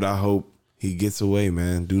deserved, I hope he gets away,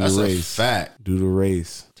 man. Do That's the a race. fact. Do the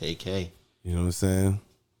race. TK. You know what I'm saying?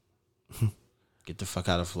 Get the fuck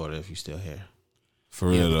out of Florida if you still here. For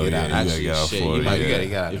real though, get yeah, out. you gotta Actually, get out of shit, Florida. you might- yeah. You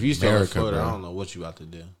gotta If you still in America, Florida, bro. I don't know what you about to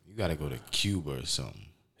do. You gotta go to Cuba or something.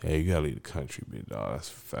 Yeah, you gotta leave the country, big dog. That's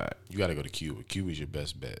a fact. You gotta go to Cuba. Cuba's your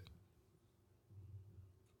best bet.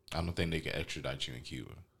 I don't think they can extradite you in Cuba.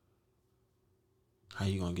 How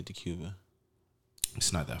you gonna get to Cuba?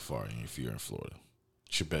 It's not that far if you're in Florida.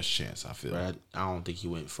 It's your best chance, I feel. Bro, I don't think you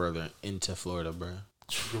went further into Florida, bro.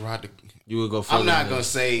 You can ride the- You would go further. I'm not than gonna this.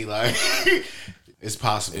 say like it's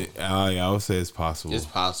possible. Yeah, I would say it's possible. It's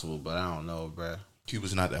possible, but I don't know, bro.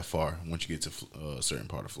 Cuba's not that far once you get to a certain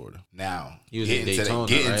part of Florida. Now, He was get in into Daytona, that,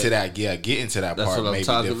 get right? into that, yeah, get into that That's part. what I'm may be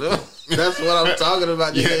talking difficult. about. That's what I'm talking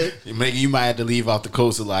about. Yeah, Yeah. maybe you might have to leave off the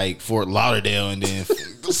coast of like Fort Lauderdale and then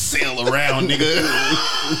sail around, nigga.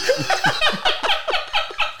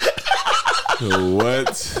 What?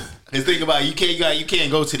 Just think about it, you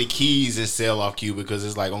can't go to the Keys and sail off Cuba because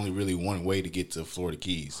it's like only really one way to get to Florida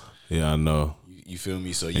Keys. Yeah, I know. You feel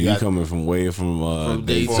me? So And you you got coming from From Daytona.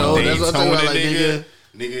 Daytona. That's what I'm talking about, like, nigga.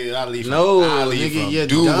 Nigga, I leave from, No, I leave nigga, from you're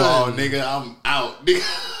Duval, done. nigga. I'm out,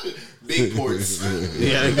 nigga. Big ports.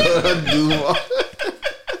 Yeah, go do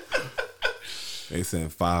They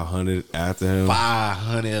sent 500 after him.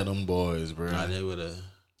 500 of them boys, bro. Nah, they would have.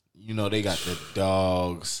 You know they got the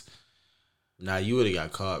dogs. Nah, you would have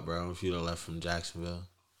got caught, bro, if you'd have left from Jacksonville.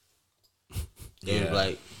 They would Yeah.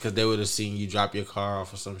 like, because they would have seen you drop your car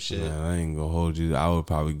off or some shit. Man, I ain't gonna hold you. I would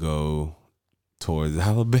probably go towards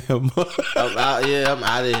Alabama. I'm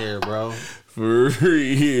out of here, bro. For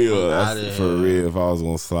real. I'm That's outta for here. real. If I was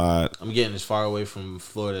gonna slide. I'm getting as far away from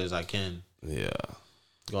Florida as I can. Yeah.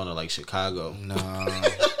 Going to like Chicago. Nah.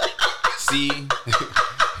 See,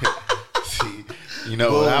 you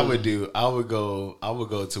know what I would do? I would go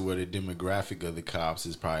to where the demographic of the cops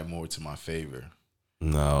is probably more to my favor.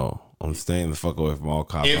 No. I'm staying the fuck away from all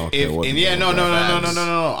cops. I don't care If what and the yeah, no.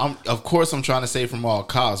 demographic is. Of course, I'm trying to say from all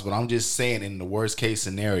cops, but I'm just saying in the worst case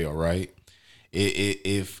scenario, right?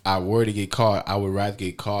 If I were to get caught, I would rather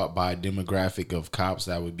get caught by a demographic of cops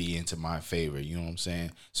that would be into my favor. You know what I'm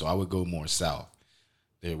saying? So I would go more south,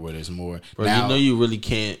 there where there's more. Bro, now, you know you really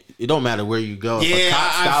can't. It don't matter where you go. If Yeah, a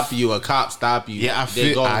cop I stop you. yeah, I they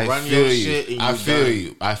feel. gonna I run feel your you. shit. And I you feel done.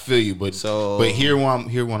 you. I feel you. But So- but hear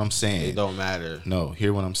what I'm saying. It don't matter. No,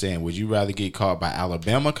 hear what I'm saying. Would you rather get caught by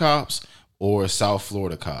Alabama cops or South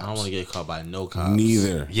Florida cops? I don't want to get caught by no cops.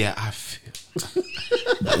 Neither. Yeah, I feel.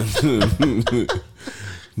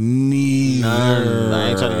 Neither. I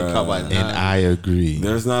ain't trying to get caught by none. And I agree.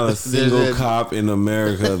 There's not a single There's a- cop in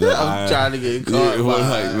America that I'm trying to get caught Yeah, well,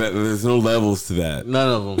 by- like, there's no levels to that. None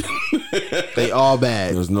of them. They all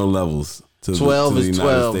bad. There's no levels to 12 the is United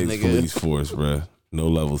 12, States nigga. police force, bro. No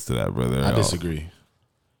levels to that, brother. I disagree.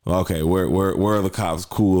 Okay, where are the cops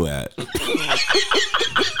cool at?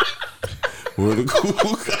 Where are the cool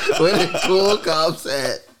cops? Where the cool cops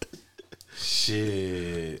at?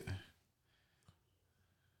 Shit.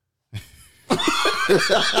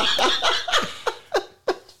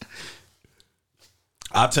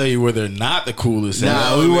 I'll tell you where they're not the coolest.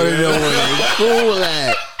 Nah, at. we want to know where they cool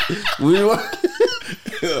at. We want.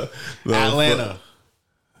 Atlanta.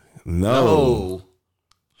 No. Oh,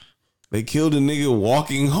 They killed a nigga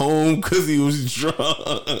walking home because he was drunk.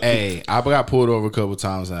 Hey, I got pulled over a couple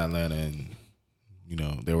times in Atlanta, and you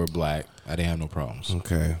know they were black. I didn't have no problems.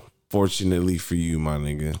 Okay. Fortunately for you, my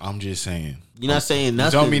nigga. I'm just saying. you're not saying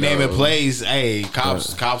nothing. Don't be naming though. plays. Hey,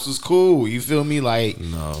 cops was cool. You feel me? Like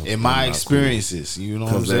No, in they're my not experiences, you know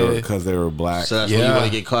what I'm saying? Because they were black. So that's what Yeah. you want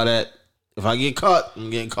to get caught at. If I get caught, I'm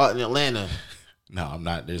getting caught in Atlanta. No, I'm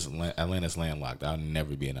not. There's Atlanta's landlocked. I'll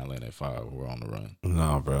never be in Atlanta if I were on the run.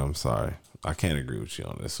 No, bro, I'm sorry. I can't agree with you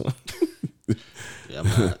on this one. Yeah, I'm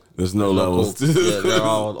not. There's no levels Cool. to Yeah, they're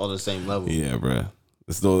all on the same level. Yeah, bro.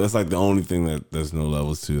 That's like the only thing that there's no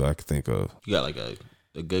levels to I can think of. You got like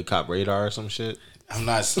a good cop radar or some shit. I'm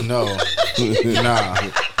not. No,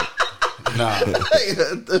 nah.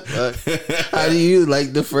 How do you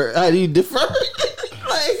like differ? How do you differ?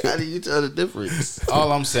 Like, how do you tell the difference?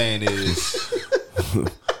 All I'm saying is,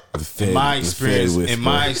 The Fed, in my the experience, Fed in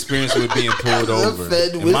my experience with being pulled over,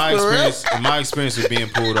 Fed in my whisperer. experience with being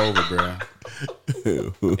pulled over, bro.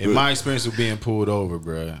 In my experience with being pulled over,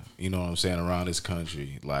 bro, you know what I'm saying, around this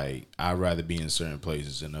country, like I'd rather be in certain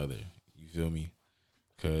places than other. You feel me?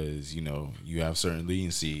 Because you know you have certain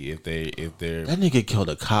leniency if they're That nigga killed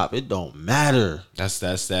a cop. It don't matter. that's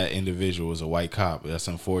that individual is a white cop. That's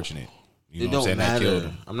unfortunate. You It know what I'm don't saying? That killed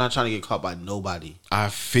matter. him. I'm not trying to get caught by nobody. I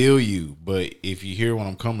feel you, but if you hear where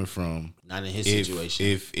I'm coming from, Not in his if,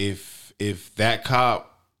 situation. If that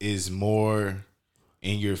cop is more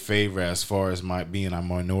in your favor as far as being a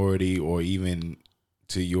minority or even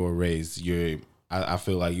to your race, I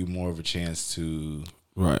feel like you more of a chance to.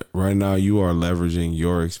 Right now, you are leveraging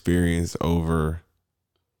your experience over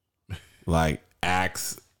like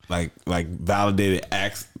acts, like validated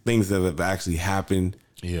acts, things that have actually happened.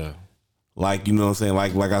 Yeah. Like, you know what I'm saying?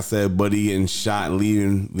 Like I said, Buddy getting shot,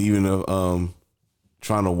 leaving a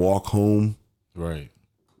trying to walk home. Right.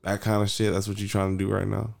 That kind of shit. That's what you're trying to do right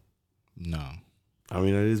now. No. I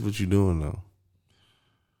mean, that is what you're doing though.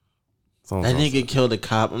 That's all I'm That saying. nigga killed a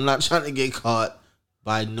cop. I'm not trying to get caught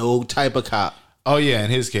by no type of cop. Oh yeah, in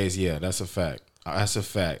his case, yeah, that's a fact. That's a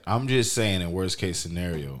fact. I'm just saying, in worst case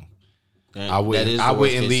scenario, And I that wouldn't. is the I worst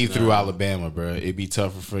wouldn't case leave through scenario. Alabama, bro. It'd be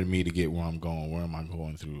tougher for me to get where I'm going. Where am I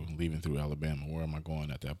going through? Leaving through Alabama. Where am I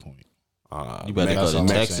going at that point? You better go to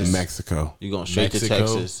Texas. Mexico. You going straight Mexico? to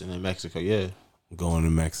Texas and then Mexico, yeah. I'm going to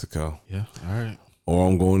Mexico. Yeah. All right. Or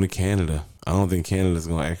I'm going to Canada. I don't think Canada's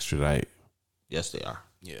going to extradite. Yes, they are.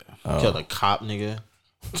 Yeah. Killed a cop, nigga.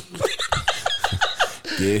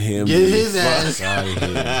 Get him. Get his ass Out of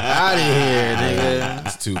here. out of here, nigga.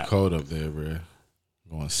 It's too cold up there, bro.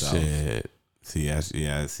 Going south. Shit. See, that's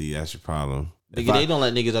your problem. Nigga, they don't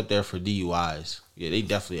let niggas up there for DUIs. Yeah, they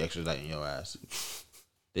definitely extraditing your ass.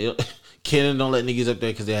 They don't, Canada don't let niggas up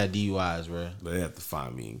there because they had DUIs, bro. They have to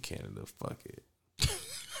find me in Canada. Fuck it.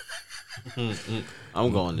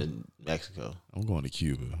 I'm going to Mexico. I'm going to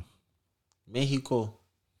Cuba. Mexico.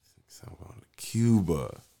 So I'm going to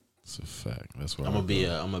Cuba. It's a fact. That's where I'm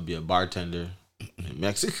gonna be a bartender in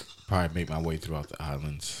Mexico. probably make my way throughout the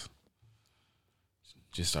islands.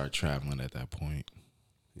 Just start traveling at that point.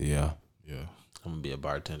 Yeah. Yeah. I'm gonna be a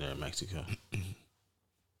bartender in Mexico.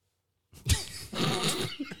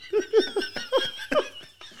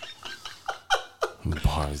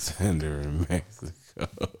 Bartender in Mexico.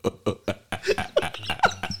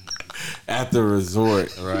 At the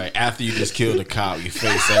resort. Right. After you just killed a cop, your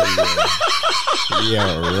face everywhere.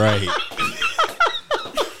 Yeah, right.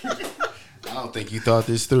 I don't think you thought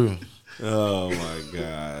this through. Oh my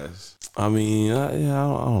gosh. I mean, yeah,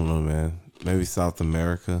 I don't know, man. Maybe South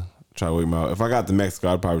America. Try to work my. If I got to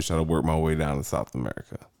Mexico, I'd probably try to work my way down to South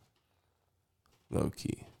America. Low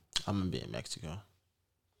key. I'm gonna be in Mexico.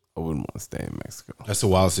 I wouldn't want to stay in Mexico. That's a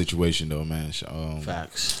wild situation, though, man.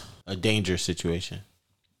 Facts. A dangerous situation.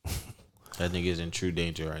 That nigga is in true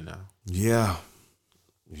danger right now. Yeah.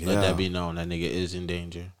 Let that be known. That nigga is in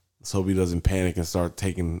danger. Let's hope he doesn't panic and start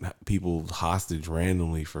taking people hostage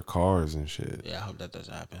randomly for cars and shit. Yeah, I hope that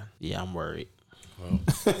doesn't happen. Yeah, I'm worried.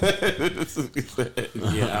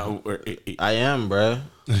 Yeah, I'm worried. I am, bruh.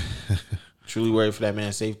 Truly worried for that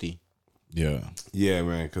man's safety. Yeah. Yeah,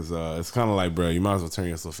 man, because it's kind of like, bro, you might as well turn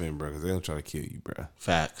yourself in, bro, because they're going to try to kill you, bro.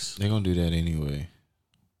 Facts. They're going to do that anyway.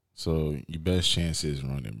 So your best chance is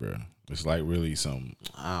running, bro. It's like really some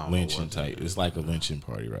I don't know lynching what type. It's like a lynching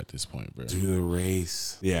party right at this point, bro. Do the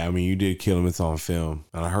race. Yeah, I mean, you did kill him. It's on film.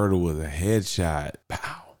 And I heard it was a headshot.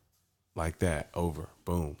 Pow. Like that. Over.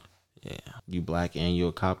 Boom. Yeah. You black and you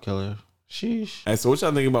a cop killer? Sheesh. Hey, so what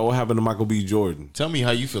y'all think about what happened to Michael B. Jordan? Tell me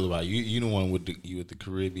how you feel about it. You the one with the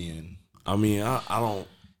Caribbean. I mean, I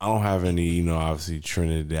don't have any, obviously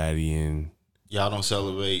Trinidadian. Y'all don't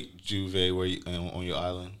celebrate Juve where you on your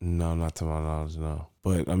island? No, not to my knowledge, no.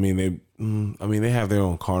 But I mean, they have their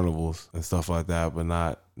own carnivals and stuff like that, but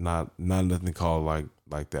not nothing called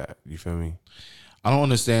like that. You feel me? I don't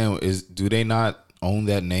understand. Do they not own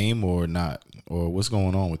that name or not? Or what's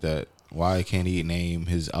going on with that? Why can't he name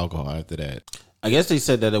his alcohol after that? I guess they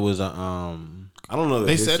said that it was a I don't know.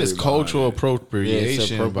 They said it's cultural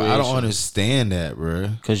appropriation, but I don't appropriation. understand that, bro.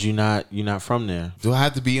 because you're not from there. Do I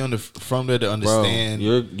have to be from there to Bro, understand?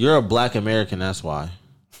 you're a black American, that's why.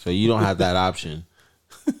 So you don't have that option.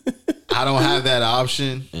 I don't have that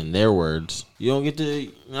option. In their words. You don't get to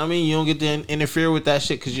you don't get to interfere with that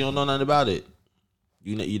shit because you don't know nothing about it.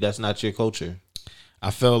 That's not your culture.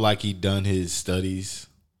 I felt like he done his studies,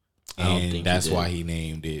 I don't and think that's he did. why he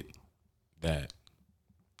named it that.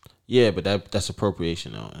 Yeah, but that's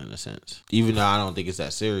appropriation though, in a sense. Even though I don't think it's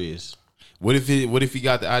that serious. What if he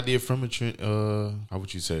got the idea from how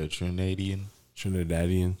would you say a Trinidadian?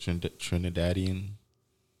 Trinidadian.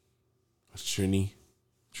 Trini.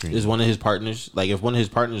 Is one of his partners like if one of his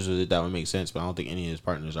partners was it, that would make sense, but I don't think any of his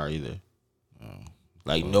partners are either.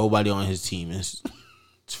 Nobody on his team is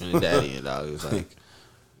Trinidadian, dog. It's like,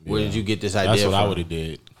 where did you get this idea That's what from? I would have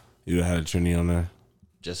did. You had a Trini on there.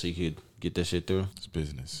 Just so you could get that shit through. It's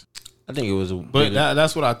business. I think it was But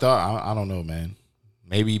that's what I thought. I don't know, man.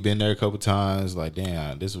 Maybe he been there a couple times. Like,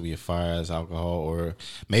 damn, this would be a fire ass alcohol. Or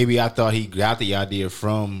maybe I thought he got the idea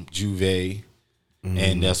from Juve,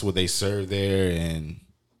 and that's what they serve there. And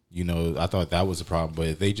I thought that was a problem. But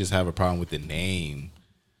if they just have a problem with the name,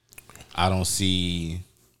 I don't see.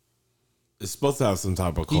 It's supposed to have some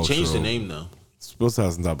type of he cultural. changed the name though. It's supposed to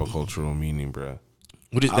have some type of cultural meaning, bro.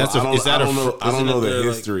 What is I don't know isn't it the there, like-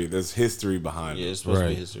 history. There's history behind Yeah, it. it's supposed to Right.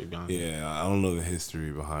 be history behind it. Yeah, I don't know the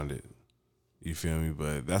history behind it. You feel me?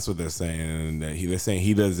 But that's what they're saying. And that they're saying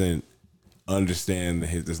he doesn't understand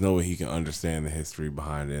there's no way he can understand the history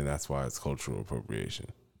behind it, and that's why it's cultural appropriation.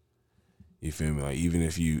 You feel me? Like even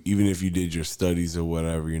if you did your studies or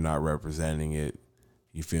whatever, you're not representing it.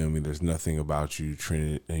 You feel me? There's nothing about you,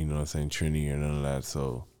 Trinity, Trini or none of that.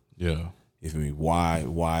 So Yeah. You feel me?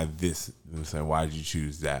 Why this? You know what I'm saying? Why did you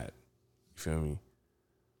choose that? You feel me?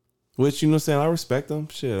 Which, you know what I'm saying, I respect them.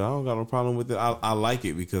 Shit, I don't got no problem with it. I like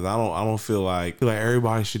it because I don't feel like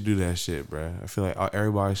everybody should do that shit, bro. I feel like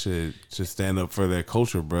everybody should stand up for their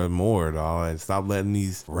culture, bro, more, dog. And stop letting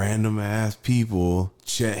these random ass people,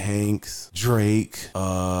 Chet Hanks, Drake, you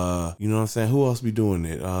know what I'm saying? Who else be doing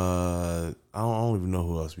it? I don't even know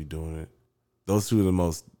who else be doing it. Those two are the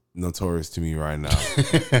most notorious to me right now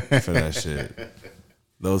for that shit.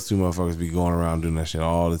 Those two motherfuckers be going around doing that shit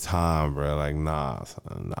all the time, bro. Like, nah,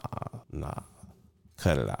 son, nah.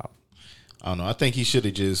 Cut it out. I don't know. I think he should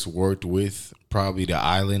have just worked with probably the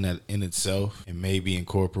island in itself and maybe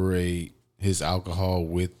incorporate his alcohol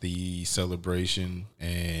with the celebration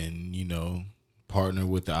and, you know, partner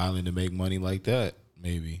with the island to make money like that,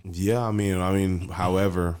 maybe. Yeah, I mean,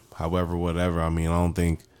 however, whatever. I mean, I don't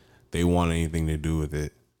think they want anything to do with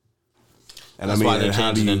it. And that's why they're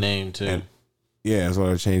changing the name, too. Yeah, that's why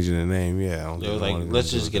they're changing the name. Yeah, it was like, let's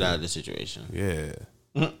just get out of the situation. Yeah,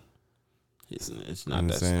 it's not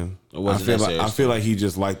that. Saying. It wasn't I feel like he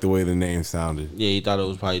just liked the way the name sounded. Yeah, he thought it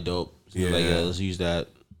was probably dope. So yeah, like, let's use that.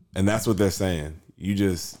 And that's what they're saying. You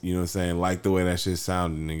just, you know what I'm saying, like the way that shit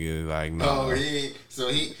sounded, nigga. Like, no. Oh, he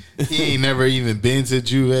ain't never even been to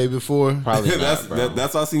Juve before? Probably not, bro.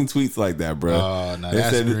 That's why I seen tweets like that, bro. Oh, no,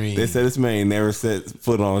 that's green. They said this man never set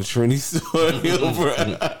foot on Trinity soil,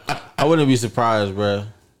 bro. I wouldn't be surprised, bro.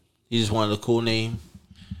 He just wanted a cool name.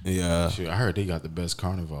 Yeah. Shit, I heard they got the best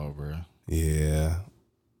carnival, bro. Yeah.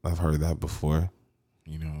 I've heard that before.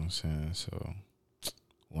 You know what I'm saying? So,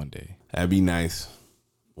 one day. That'd be nice.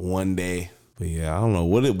 One day. But yeah, I don't know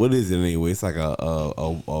what is it anyway. It's like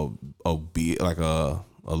a beer, like a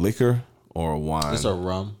liquor or a wine. It's a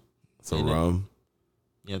rum. It's a rum.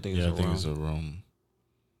 Yeah, I think it's a rum.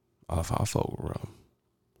 I fuck with rum.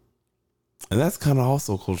 And that's kind of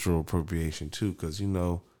also cultural appropriation too, because you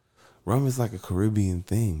know, rum is like a Caribbean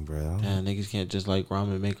thing, bro. Yeah, niggas can't just like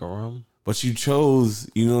rum and make a rum. But you chose,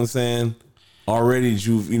 you know what I'm saying? Already,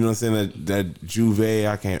 you know what I'm saying? That Juve,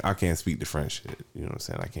 I can't speak the French shit. You know what I'm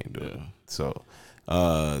saying? I can't do it. So,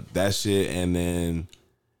 that shit, and then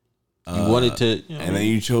you wanted to, you know, and then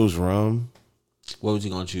you chose rum. What was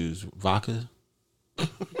you gonna choose? Vodka,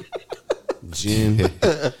 gin.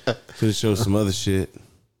 Could have chose some other shit.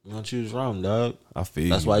 You gonna choose rum, dog? I feel.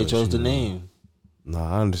 That's why he chose the name. No,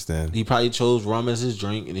 I understand. He probably chose rum as his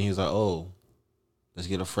drink, and then he was like, "Oh, let's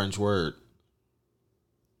get a French word."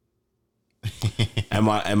 Am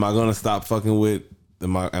I gonna stop fucking with?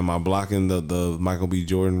 Am I blocking the Michael B.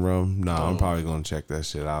 Jordan rum? No, I'm probably gonna check that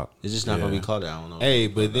shit out. It's just not gonna be called that. I don't know. Hey,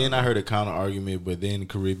 but then I heard a counter argument. But then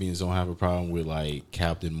Caribbeans don't have a problem with like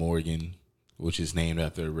Captain Morgan, which is named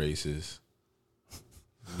after a racist.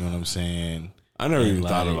 You know what I'm saying? I never even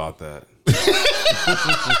thought about that.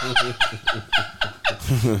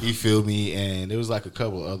 You feel me? And there was like a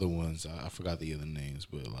couple other ones. I forgot the other names,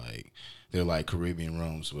 but like they're like Caribbean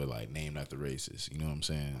rums, but like named after racists. You know what I'm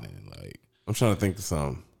saying? And like I'm trying to think of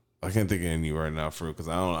some. I can't think of any right now for because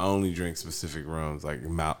I only drink specific rums like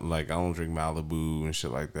I don't drink Malibu and shit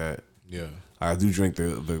like that. Yeah, I do drink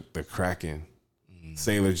the Kraken,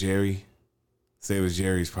 Sailor Jerry. Sailor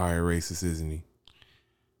Jerry's probably a racist, isn't he?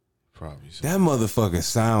 Probably so. That motherfucker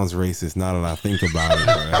sounds racist now that I think about it,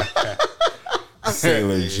 bro.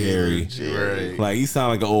 Sailor Jerry. Right. Like, he sound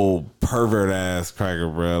like an old pervert ass cracker,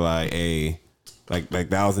 bro. Like, hey, like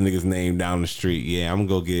that was a nigga's name down the street. Yeah, I'm gonna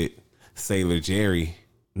go get Sailor Jerry.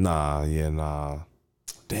 Nah.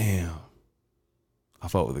 Damn. I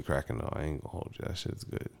fuck with the Kraken though. I ain't gonna hold you. That shit's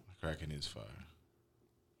good. The Kraken is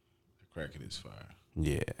fire.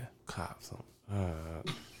 Yeah. Cops.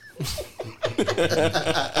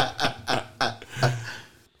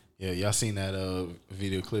 Yeah, y'all seen that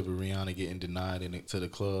video clip of Rihanna getting denied to the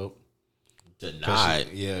club?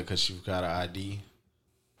 Denied? Because she forgot her ID.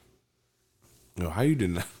 No, how you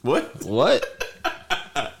deny? What?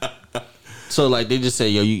 So like they just say,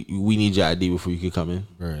 yo, we need your ID before you can come in.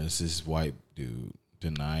 Bruh, it's this white dude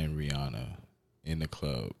denying Rihanna in the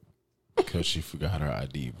club because she forgot her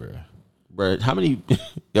ID, bruh. Bruh, how many?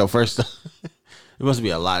 Yo, first, there must be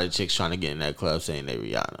a lot of chicks trying to get in that club saying they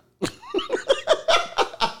Rihanna.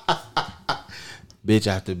 Bitch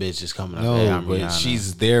after bitch is coming up. No, hey, I'm but Rihanna.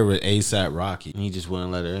 she's there with A$AP Rocky. And he just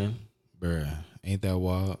wouldn't let her in. Bruh, ain't that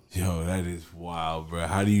wild? Yo, that is wild, bro.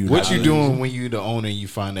 How do you? What you doing when you the owner and you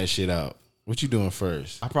find that shit out? What you doing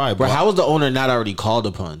first? I probably. Bro, how was the owner not already called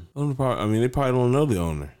upon? I mean, they probably don't know the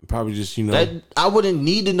owner. Probably just, you know. I wouldn't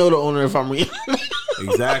need to know the owner if I'm Rihanna.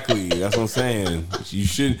 Exactly. That's what I'm saying. You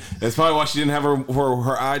should. That's probably why she didn't have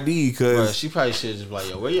her ID. Bro, Because she probably should just be like,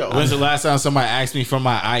 yo, where your When's the last time somebody asked me for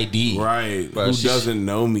my ID? right, Bro, who she- doesn't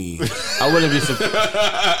know me? I wouldn't be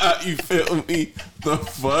surprised. You feel me? The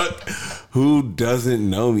fuck? Who doesn't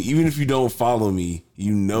know me? Even if you don't follow me,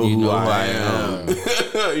 you know who I am.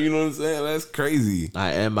 You know what I'm saying? That's crazy.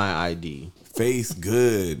 I am my ID. Face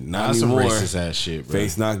good, not That's some anymore. racist ass shit, bro.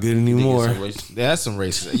 Face not good anymore. That's some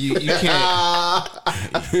racist. You can't.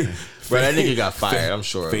 Bro, that nigga got fired. I'm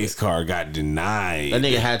sure. of Face it. card got denied. That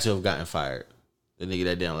nigga had to have gotten fired. The nigga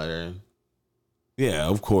that didn't let her in. Yeah,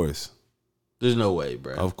 of course, There's no way,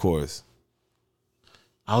 bro. of course.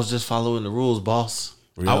 I was just following the rules, boss.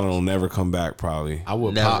 Rihanna will never come back. Probably I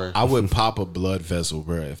would Never. I would pop a blood vessel,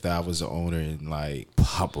 bro, if I was the owner and like,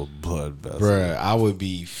 pop a blood vessel. bro, I would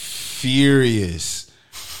be furious.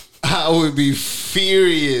 I would be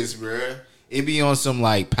furious, bro. It'd be on some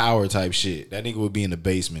like power type shit. That nigga would be in the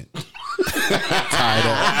basement, tied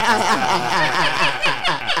up.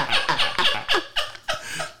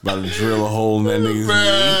 About to drill a hole in that nigga's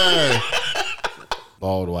knee.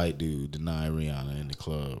 Bald white dude denied Rihanna in the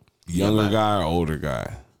club. Younger guy or older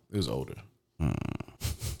guy? It was older.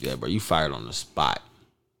 Yeah, bro, you fired on the spot.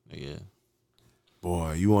 Yeah.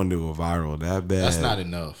 Boy, you want to go viral that bad? That's not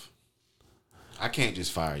enough. I can't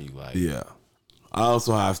just fire you like. Yeah. I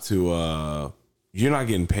also have to. You're not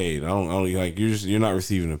getting paid. I don't like. You're not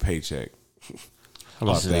receiving a paycheck. How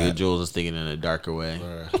about This nigga that? Jules is thinking in a darker way.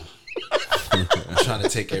 Bruh. I'm trying to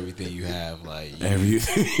take everything you have. Like, I'm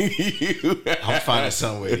finding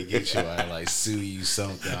some way to get you. I like sue you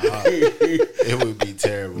something. It would be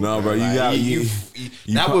terrible. No, bro, you Like, got- you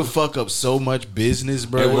that would fuck up so much business,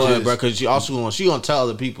 bro. It would, Just- bro, because she gonna tell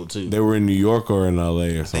other people too. They were in New York or in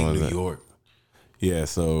LA or I something think like New that. York. Yeah,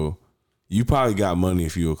 so you probably got money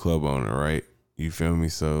if you a club owner, right? You feel me?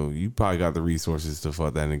 So you probably got the resources to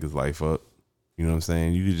fuck that nigga's life up. You know what I'm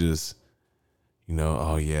saying? You could just,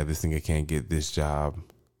 oh yeah, this nigga can't get this job.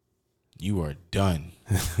 You are done.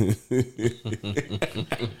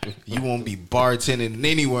 You won't be bartending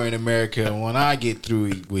anywhere in America when I get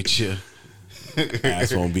through with you.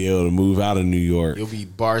 Ass won't be able to move out of New York. You'll be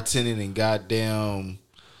bartending in goddamn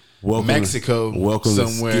Welcome Mexico, welcome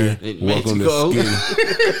somewhere. To Skid, In welcome Mexico. to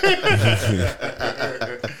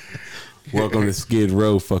Skid. Welcome to Skid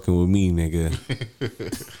Row, fucking with me, nigga.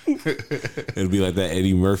 It'll be like that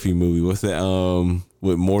Eddie Murphy movie. What's that?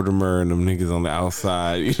 With Mortimer and them niggas on the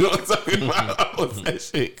outside. You know what I'm talking about? What's that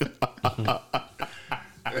shit?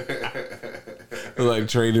 Like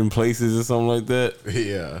Trading Places or something like that.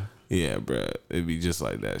 Yeah. Yeah, bruh. It'd be just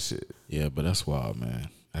like that shit. Yeah, but that's wild, man.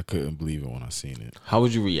 I couldn't believe it when I seen it. How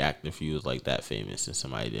would you react if you was like that famous and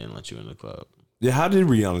somebody didn't let you in the club? Yeah, how did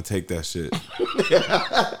Rihanna take that shit?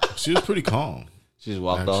 She was pretty calm. She just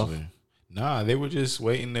walked off. Actually. Nah, they were just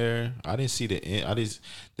waiting there. I didn't see the end.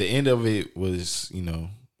 The end of it was, they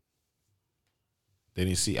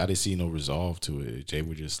didn't see. I didn't see no resolve to it. Jay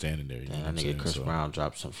was just standing there. You know Damn, what I'm that nigga saying? Chris So- Brown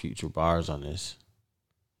dropped some future bars on this.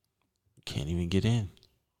 Can't even get in.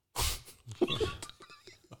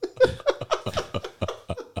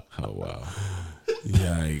 Oh wow.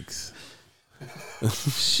 Yikes.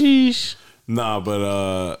 Sheesh. Nah,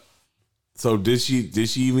 but so did she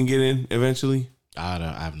even get in eventually? I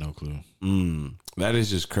have no clue. That is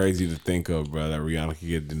just crazy to think of, bro, that Rihanna could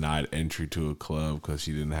get denied entry to a club because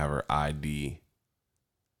she didn't have her ID.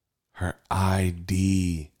 Her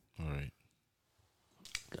ID. All right.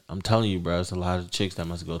 I'm telling you, bro, it's a lot of chicks that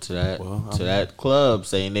must go to that Well, that club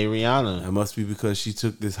saying they Rihanna. That must be because she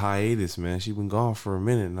took this hiatus, man. She been gone for a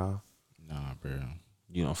minute now. Nah, bro.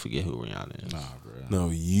 You don't forget who Rihanna is. Nah, bro. No,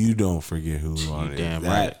 you don't forget who Rihanna is. Damn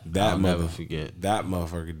that, right. That I'll mother, never forget. That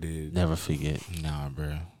motherfucker did. Never forget. Nah,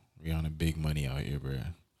 bro. Rihanna big money out here, bro.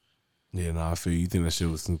 Yeah, no, I feel you think that shit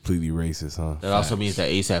was completely racist, huh? That also means that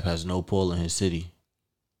ASAP has no pull in his city.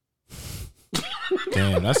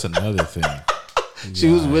 Damn, that's another thing. She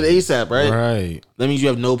was with ASAP, right? Right. That means you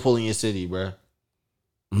have no pull in your city, bro.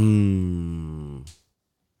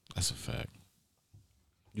 That's a fact.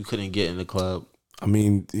 You couldn't get in the club. I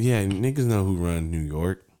mean, yeah, niggas know who run New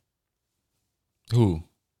York. Who?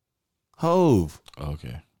 Hove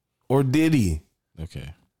Okay. or Diddy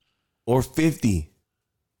Okay. or 50.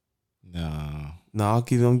 No. No, I'll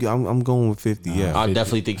give him. I'm going with 50. Nah. Yeah, I 50.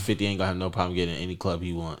 definitely think 50 ain't gonna have no problem getting in any club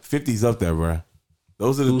he wants. 50's up there, bro.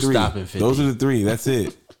 Those are the Who's three. stopping 50? Those are the three. That's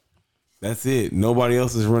it. That's it. Nobody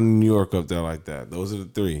else is running New York up there like that. Those are the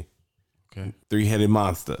three. Okay. 3-headed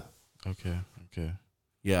monster. Okay. Okay.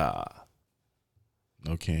 Yeah.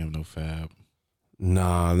 No Cam, no Fab.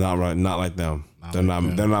 Nah, not right. Not like them. They're like not.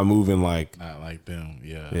 them. They're not moving like. Not like them.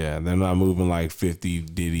 Yeah. Yeah, they're not moving like 50,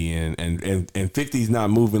 Diddy, and 50's not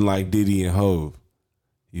moving like Diddy and Hov.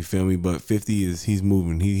 You feel me? But 50 he's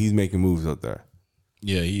moving. He's making moves up there.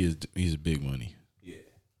 Yeah, he is. He's big money. Yeah.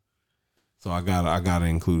 So I gotta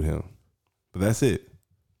include him. But that's it.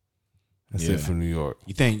 That's it for New York.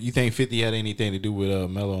 You think 50 had anything to do with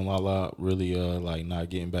Melo and Lala really like not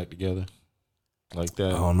getting back together like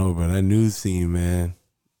that? I don't know, bro. That news scene, man.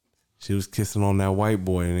 She was kissing on that white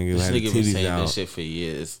boy and nigga This had the nigga been titties saying out. that shit for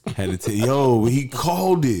years. Had to yo, he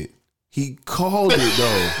called it. He called it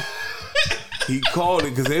though. He called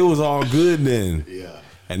it because it was all good then. Yeah.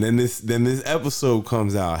 And then this episode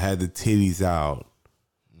comes out, had the titties out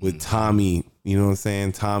with Tommy. You know what I'm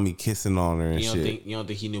saying? Tommy kissing on her and shit. You don't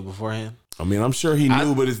think he knew beforehand? I mean, I'm sure he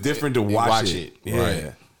knew, but it's different to watch it. Yeah.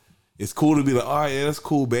 Right. It's cool to be like, all right, yeah, that's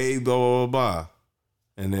cool, babe, blah, blah, blah.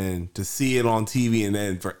 And then to see it on TV and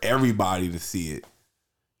then for everybody to see it.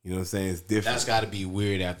 You know what I'm saying? It's different. That's got to be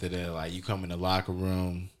weird after that. Like, you come in the locker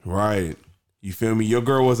room. Right. You feel me? Your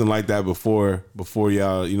girl wasn't like that before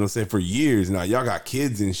y'all, you know what I'm saying? For years now. Y'all got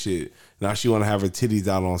kids and shit. Now she want to have her titties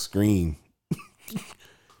out on screen.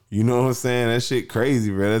 You know what I'm saying? That shit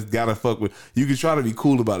crazy, bro. That's gotta fuck with. You can try to be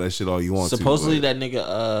cool about that shit all you want. Supposedly that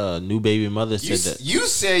nigga new baby mother said that. You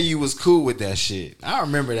said you was cool with that shit. I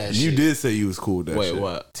remember that shit. You did say you was cool with that shit. Wait,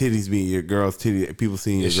 what? Titties being your girl's titty. People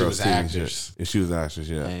seeing your girl's titties. Actress. If she was actress,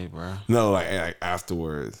 yeah. Hey, bro. No, like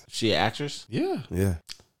afterwards. She an actress? Yeah. Yeah.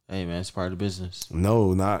 Hey, man, it's part of the business.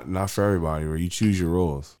 No, not for everybody. Where you choose your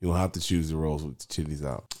roles. You don't have to choose the roles with the titties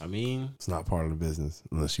out. I mean, it's not part of the business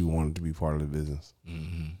unless you want it to be part of the business.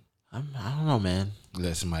 Mm-hmm. I don't know, man.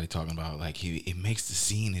 Let somebody talking about like it makes the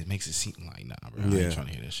scene. It makes it seem like nah, bro. I ain't trying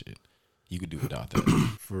to hear that shit. You could do without that.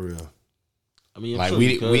 For real. I mean, I'm like sure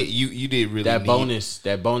you did really that need,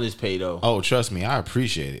 that bonus pay though. Oh, trust me, I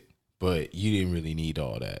appreciate it, but you didn't really need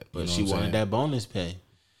all that. But she wanted that bonus pay.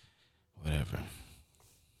 Whatever.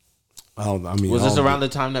 I mean, was this around the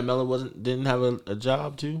time that Melo didn't have a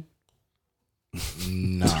job too?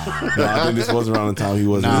 No, I think this was around the time he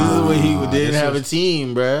wasn't. This is when he didn't have a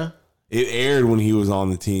team, bruh. It aired when he was on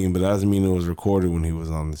the team, but that doesn't mean it was recorded when he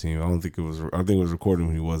was on the team. I don't think it was. I think it was recorded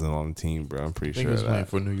when he wasn't on the team, bro. I'm pretty sure. He was playing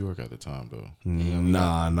for New York at the time, though.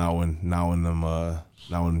 Nah, not when them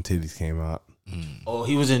titties came out. Oh,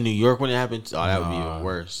 he was in New York when it happened. Oh, that would be even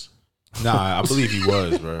worse. Nah, I believe he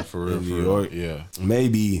was, bro. For real, New York. Yeah,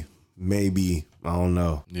 maybe. I don't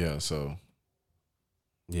know. Yeah, so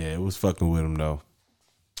yeah, it was fucking with him though.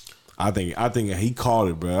 I think he called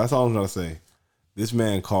it, bro. That's all I'm trying to say. This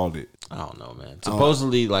man called it. I don't know, man.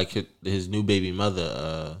 Supposedly, like his new baby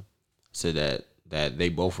mother said that they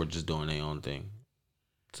both were just doing their own thing.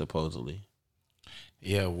 Supposedly.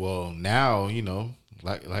 Yeah, well, now you know,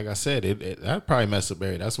 like I said, that probably messed up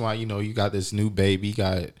Barry. That's why you got this new baby. He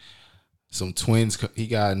got some twins. He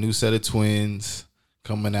got a new set of twins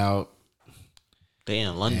coming out. They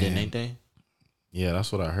in London, ain't they? Yeah,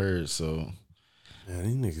 that's what I heard. So, man,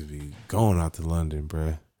 these niggas be going out to London,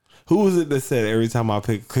 bro. Who was it that said every time I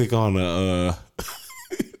click on a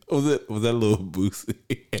was that little Boosie?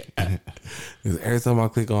 Every time I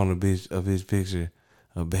click on a bitch picture,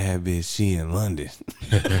 a bad bitch, she in London.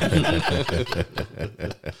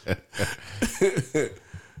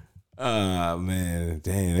 Man,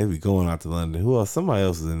 dang, they be going out to London. Who else? Somebody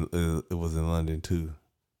else was in London too.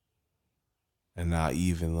 And now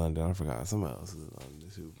Eve in London. I forgot. Somebody else was in London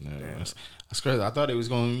too. Yeah, that's crazy. I thought it was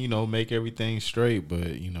going to, make everything straight, but,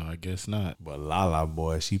 I guess not. But Lala,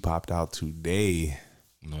 boy, she popped out today.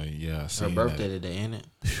 No, yeah. Her birthday today, ain't it?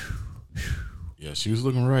 Yeah, she was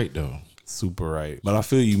looking right, though. Super right. But I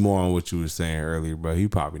feel you more on what you were saying earlier, bro. He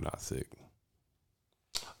probably not sick.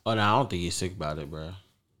 Oh, no, I don't think he's sick about it, bro.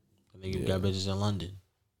 I think he got bitches in London.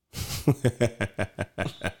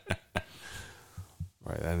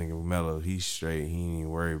 Right, that nigga Melo, he's straight. He ain't even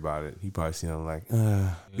worry about it. He probably seen him like,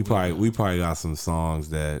 we probably got some songs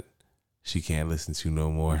that she can't listen to no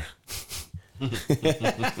more. You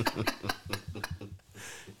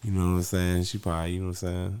know what I'm saying? She probably, you know what I'm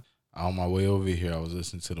saying? On my way over here, I was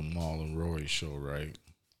listening to the Maul and Rory show, right?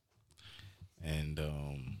 And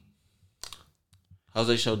how's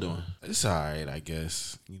that show doing? It's all right, I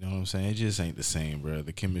guess. You know what I'm saying? It just ain't the same, bro.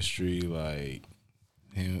 The chemistry, like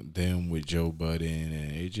them with Joe Budden,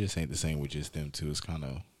 and it just ain't the same with just them two. It's kind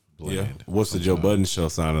of bland. Yeah. What's the Joe Budden show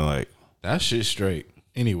sounding like? That shit straight.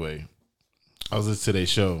 Anyway, I was listening to their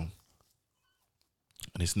show, and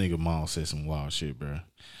this nigga Maul said some wild shit, bro. I'm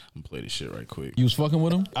gonna play this shit right quick. You was fucking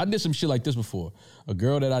with him? I did some shit like this before. A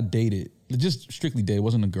girl that I dated, just strictly dated,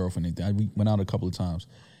 wasn't a girlfriend or anything. We went out a couple of times,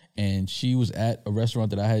 and she was at a restaurant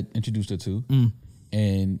that I had introduced her to.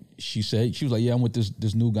 And she was like, yeah, I'm with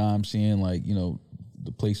this new guy I'm seeing, like, you know,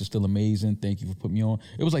 the place is still amazing. Thank you for putting me on.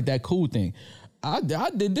 It was like that cool thing. I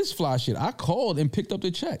did this fly shit. I called and picked up the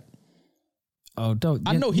check. Oh, don't!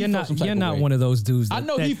 I know he felt some type You're of not way. one of those dudes. I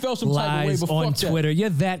know he felt some type of way, lies but on fuck that. Twitter. You're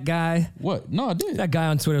that guy. What? No, I did. That guy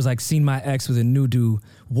on Twitter was like, seen my ex with a new dude,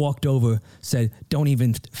 walked over, said, "Don't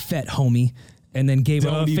even fet, homie," and then gave her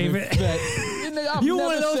a Don't even favorite. I've You one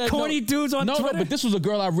never of those said corny dudes on Twitter? No, but this was a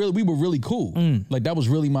girl we were really cool. Like that was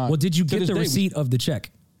really my. Well, did you to get this the day, receipt of the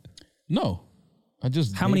check? No, I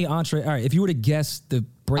just. How many entrees? All right, if you were to guess the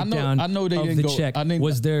breakdown I know they of didn't the go- check, I didn't-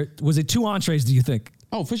 was it 2 entrees? Do you think?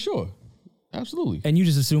 Oh, for sure, absolutely. And you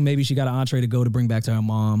just assume maybe she got an entree to go to bring back to her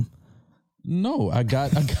mom. No, I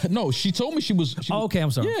got no. She told me she was. Oh, okay,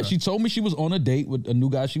 I'm sorry, Yeah, I'm sorry. she told me she was on a date with a new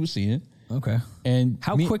guy she was seeing, Okay. and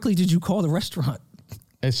How me- quickly did you call the restaurant?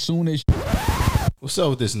 as soon as What's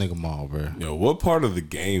up with this nigga Maul, bro? Yo, what part of the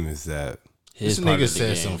game is that? His This part nigga of the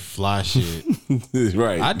said game. some fly shit.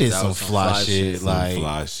 Right. I did That some was some fly fly shit. shit. Like,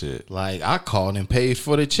 fly shit. like I called and paid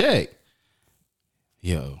for the check.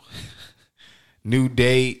 Yo, new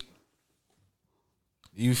date.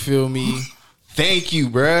 You feel me? Thank you,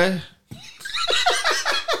 bruh.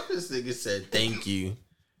 This nigga said thank you.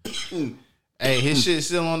 Hey, his shit's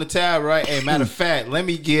still on the tab, right? Hey, matter of fact, let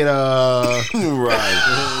me get Right.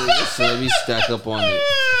 So let me stack up on it.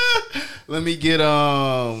 let me get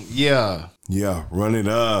yeah. Yeah, run it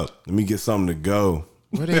up. Let me get something to go.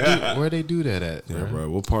 Where they do that at, Yeah, bro? bro.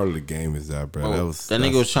 What part of the game is that, bro? Oh, that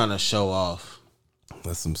nigga was trying to show off.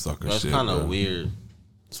 That's some sucker That's shit. kind bro. of weird.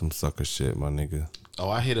 Some sucker shit, my nigga. Oh,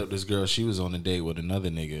 I hit up this girl. She was on a date with another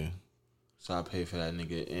nigga. So I paid for that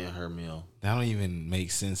nigga and her meal. That don't even make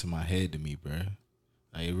sense in my head to me, bro.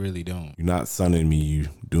 Like, it really don't. You're not sunning me. You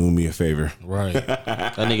doing me a favor. Right.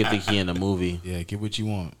 That nigga think he in a movie. Yeah, get what you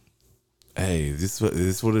want. Hey, is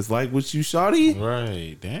this what it's like with you, shawty?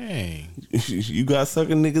 Right. Dang. You got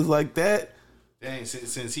sucking niggas like that? Dang,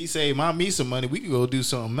 since he saved me some money, we could go do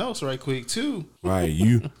something else right quick, too. Right,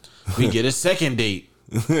 you. We get a second date.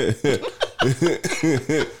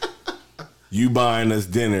 You buying us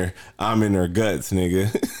dinner, I'm in her guts, nigga.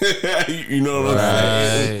 You know what I'm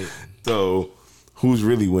saying? Right. So, who's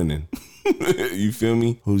really winning? You feel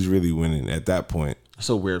me? Who's really winning at that point? That's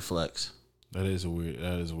a weird flex. That is a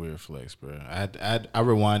weird flex, bro. I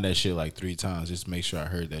rewind that shit like 3 times just to make sure I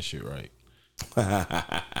heard that shit right.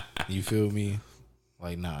 You feel me?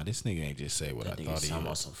 Like, nah, this nigga ain't just say what I Nigga thought he talking about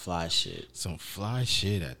was. some fly shit. Some fly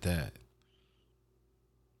shit at that.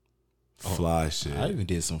 Fly shit. I even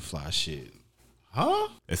did some fly shit. Huh?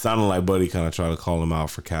 It sounded like Buddy kind of tried to call him out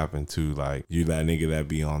for capping too. Like, you that nigga that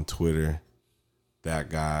be on Twitter, that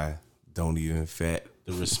guy, don't even fet.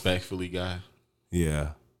 The respectfully guy. Yeah.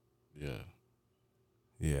 Yeah.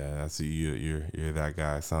 Yeah, that's you're that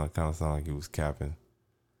guy. Kind of sound like he was capping.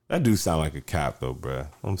 That do sound like a cap though, bruh.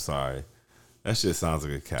 I'm sorry. That shit sounds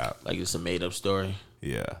like a cap. Like it's a made up story.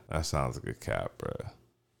 Yeah, that sounds like a cap, bruh.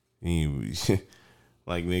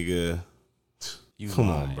 Like, nigga, You come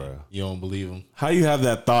lying. on, bruh. You don't believe him? How you have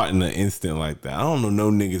that thought in an instant like that? I don't know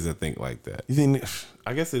no niggas that think like that. You think?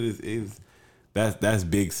 I guess it is. That's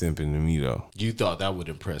big simping to me though. You thought that would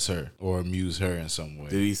impress her or amuse her in some way.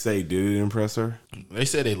 Did he say did it impress her? They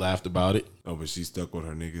said they laughed about it. Oh, but she stuck with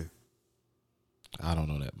her nigga. I don't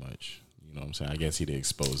know that much. You know what I'm saying? I guess he didn't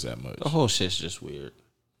expose that much. The whole shit's just weird.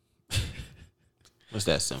 What's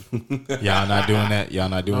that simple? Y'all not doing that? Y'all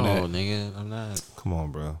not doing No, that? nigga, I'm not. Come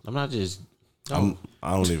on, bro. I'm not just. I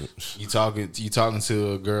don't even. You talking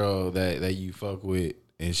to a girl that you fuck with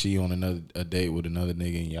and she on a date with another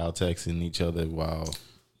nigga and y'all texting each other while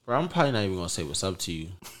Bro, I'm probably not even gonna say what's up to you.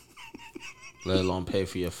 Let alone pay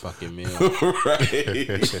for your fucking meal.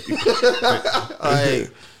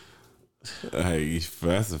 Like, Hey,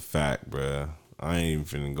 that's a fact, bro. I ain't even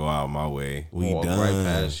finna go out my way. We walk done. right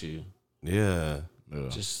past you. Yeah,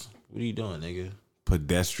 Just what are you doing, nigga?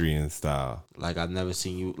 pedestrian style. Like I've never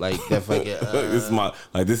seen you like that fucking.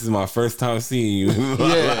 This is my first time seeing you.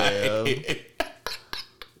 Yeah.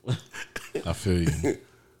 I feel you.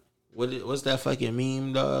 What's that fucking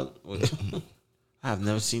meme, dog? I've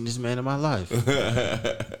never seen this man in my life.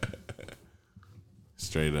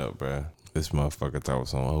 Straight up, bro. This motherfucker thought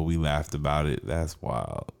someone. Oh, we laughed about it. That's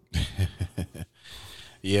wild.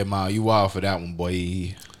 Yeah, man, you wild for that one,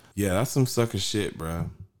 boy. Yeah, that's some sucker shit, bro.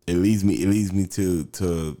 It leads me to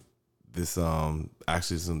this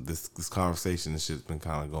this conversation. This shit's been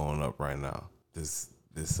kind of going up right now. This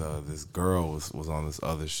girl was on this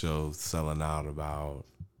other show selling out about,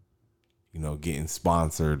 getting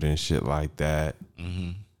sponsored and shit like that.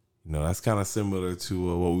 Mm-hmm. That's kind of similar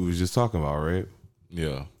to what we was just talking about, right?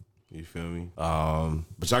 Yeah. You feel me?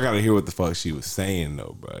 But y'all gotta hear what the fuck she was saying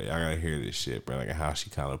though, bro. Y'all gotta hear this shit, bro. Like how she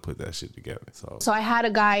kind of put that shit together. So I had a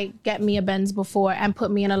guy get me a Benz before and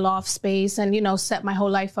put me in a loft space and, you know, set my whole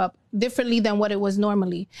life up differently than what it was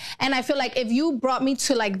normally. And I feel like if you brought me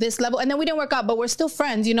to like this level, and then we didn't work out, but we're still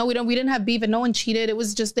friends, you know, we didn't have beef and no one cheated. It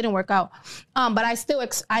was just didn't work out. But I still,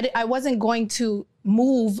 I wasn't going to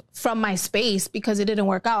move from my space because it didn't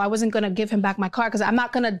work out. I wasn't going to give him back my car because I'm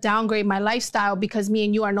not going to downgrade my lifestyle because me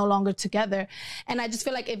and you are no longer together. And I just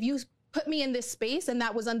feel like if you put me in this space and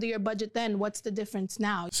that was under your budget, then what's the difference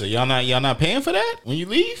now? So y'all not paying for that when you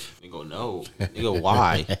leave? They go, no. They go,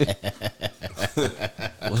 why?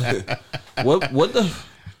 what the?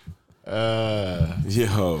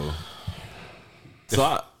 Yo.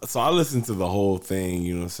 So I listened to the whole thing,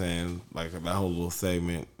 you know what I'm saying? Like that whole little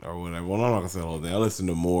segment or whatever. Well, I'm not gonna say the whole thing. I listened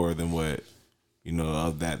to more than what, you know,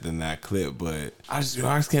 of that than that clip. But I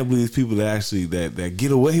just can't believe these people that actually that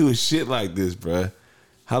get away with shit like this, bruh.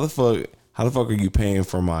 How the fuck are you paying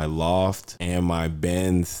for my loft and my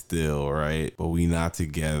Benz still, right? But we not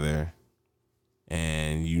together.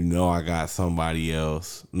 And you know I got somebody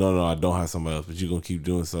else. No, I don't have somebody else, but you're gonna keep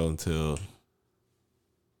doing so until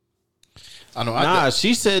I know.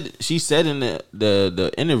 She said in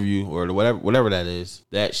the interview or the whatever that is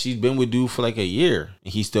that she's been with dude for like a year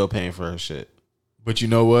and he's still paying for her shit. But you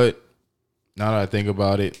know what? Now that I think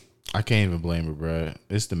about it, I can't even blame her, bro.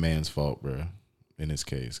 It's the man's fault, bro. In this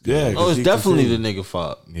case, yeah. Oh, it's definitely the nigga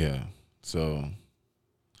fault. Yeah. So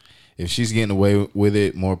if she's getting away with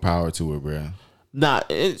it, more power to her, bro. Nah,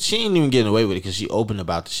 she ain't even getting away with it because she open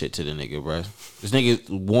about the shit to the nigga, bro. This nigga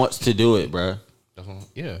wants to do it, bro.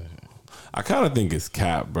 Yeah. I kind of think it's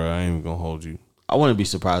cap, bro. I ain't even gonna hold you. I wouldn't be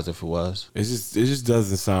surprised if it was. It just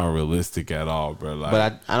doesn't sound realistic at all, bro. Like,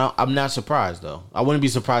 but I'm not surprised though. I wouldn't be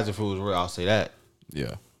surprised if it was real. I'll say that.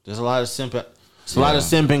 Yeah. There's a lot of simping. There's a lot of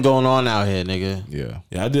simping going on out here, nigga. Yeah.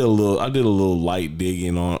 I did a little light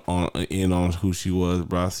digging on who she was,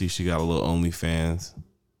 bro. I see she got a little OnlyFans.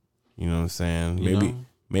 You know what I'm saying?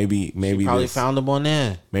 Maybe she probably found them on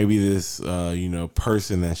there. Maybe this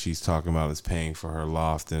person that she's talking about is paying for her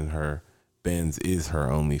loft and her Benz is her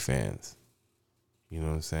OnlyFans. You know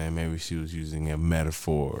what I'm saying? Maybe she was using a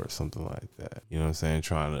metaphor or something like that. You know what I'm saying?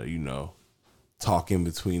 Trying to, talk in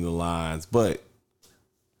between the lines. But,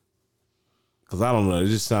 because I don't know, it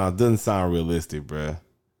just doesn't sound realistic, bruh.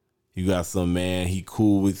 You got some man, he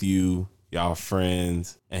cool with you, y'all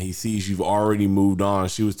friends, and he sees you've already moved on.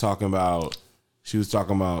 She talking about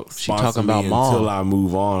sponsor me until I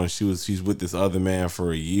move on. She's with this other man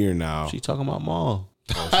for a year now. She talking about Maul.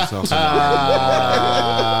 Oh, she talking about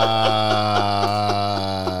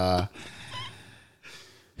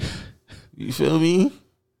You feel me?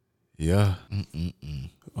 Yeah.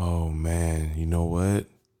 Oh man, you know what?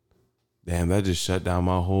 Damn, that just shut down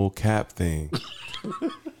my whole cap thing.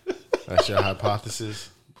 That's your hypothesis?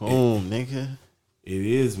 Boom, nigga. It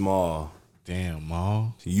is Maul. Damn,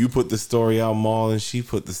 Maul. You put the story out, Maul, and she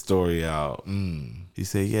put the story out. He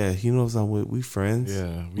said, yeah, he knows I'm with, we friends.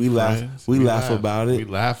 Yeah. We laugh. We laugh about it. We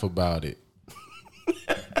laugh about it.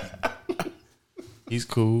 He's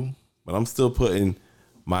cool. But I'm still putting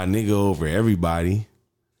my nigga over everybody.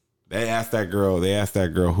 They asked that girl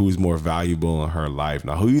who's more valuable in her life.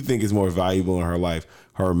 Now, who you think is more valuable in her life?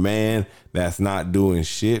 Her man that's not doing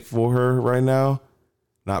shit for her right now,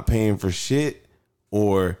 not paying for shit,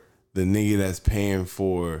 or the nigga that's paying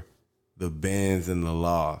for the Benz and the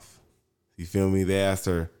loft? You feel me? They asked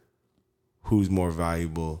her who's more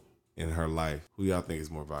valuable in her life. Who y'all think is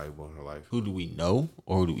more valuable in her life? Who do we know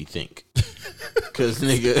or who do we think? Because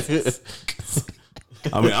nigga,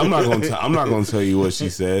 I mean, I'm not gonna tell you what she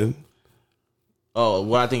said. Oh,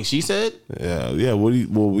 what I think she said? Yeah. Either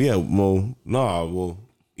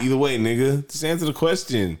way, nigga, just answer the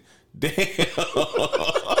question. Damn.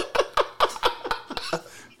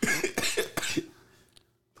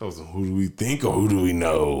 Who do we think or who do we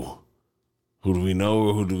know? Who do we know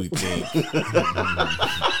or who do we think?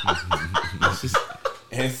 Just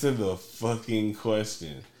answer the fucking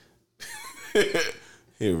question.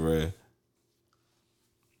 Here, bro.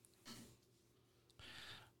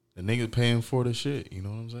 The nigga paying for the shit, you know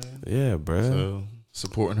what I'm saying? Yeah, bro. So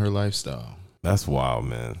supporting her lifestyle. That's wild,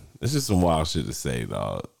 man. It's just some wild shit to say,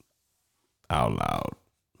 dog. Out loud.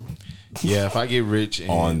 Yeah, if I get rich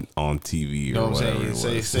and on TV, you know or what whatever. I'm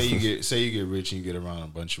saying? Say you get rich and you get around a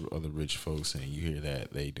bunch of other rich folks and you hear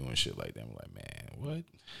that they doing shit like that. I'm like, man, what?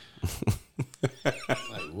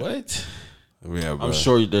 Like what? Yeah, bro. I'm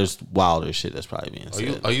sure there's wilder shit that's probably being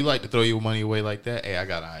said. Oh, you like to throw your money away like that? Hey, I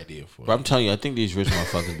got an idea for Bro, you. I'm telling you, I think these rich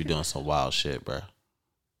motherfuckers be doing some wild shit, bro.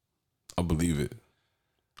 I believe it.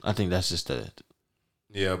 I think that's just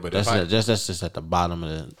Yeah, but That's just at the bottom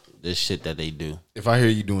of this shit that they do. if I hear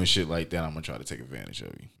you doing shit like that, I'm gonna try to take advantage of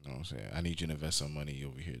you. You know what I'm saying? I need you to invest some money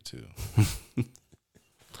over here too.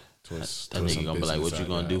 That nigga gonna be like, "What you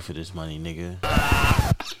gonna do for this money, nigga?"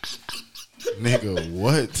 Nigga,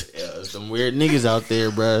 what? Yeah, there's some weird niggas out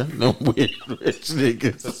there, bro. No weird rich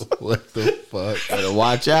niggas. What the fuck? Better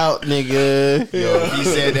watch out, nigga. Yo, if he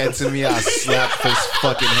said that to me, I slapped his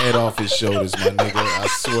fucking head off his shoulders, my nigga. I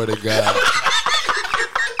swear to God.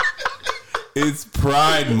 It's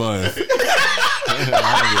Pride Month.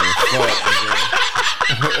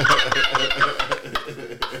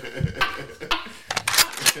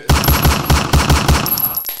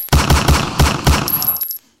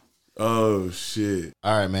 Oh shit!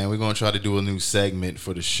 All right, man. We're gonna try to do a new segment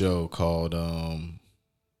for the show called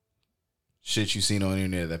 "Shit You Seen on the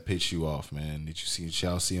Internet That Pissed You Off." Man, did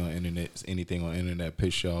y'all see on internet anything on the internet that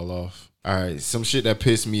pissed y'all off? All right, some shit that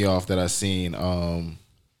pissed me off that I seen.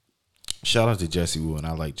 Shout out to Jessie Wu, and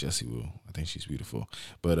I like Jessie Wu. I think she's beautiful,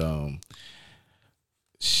 but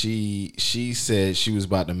she said she was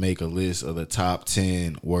about to make a list of the top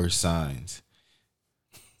 10 worst signs.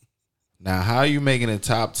 Now, how are you making a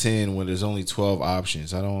top 10 when there's only 12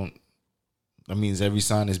 options? That means every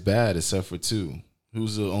sign is bad except for 2.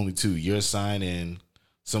 Who's the only 2? Your sign and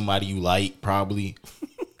somebody you like, probably.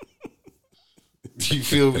 You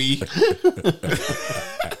feel me?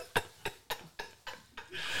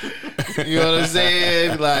 You know what I'm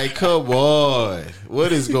saying? Like, come on.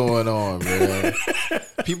 What is going on, man?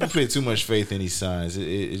 People put too much faith in these signs.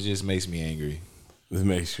 It just makes me angry. This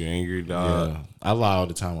makes you angry, dog. Yeah. I lie all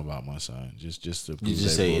the time about my sign. Just to prove just that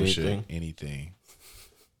say bullshit. Anything.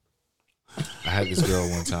 I had this girl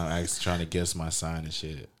one time trying to guess my sign and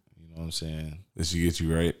shit. You know what I'm saying? Did she get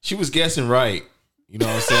you right? She was guessing right. You know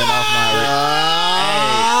what I'm saying? Off my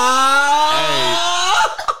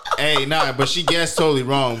hey, nah, but she guessed totally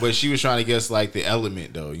wrong. But she was trying to guess like the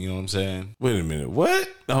element though. You know what I'm saying? Wait a minute. What?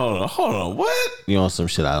 Hold on. What? You on some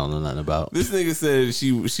shit I don't know nothing about. This nigga said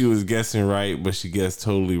she was guessing right, but she guessed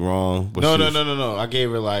totally wrong. But No. I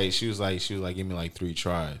gave her like she was like give me like 3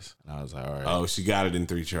 tries, and I was like, all right. Oh, she got it in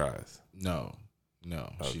 3 tries. No,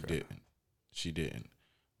 Okay. She didn't.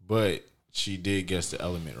 But she did guess the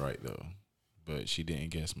element right though. But she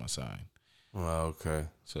didn't guess my sign. Oh, okay.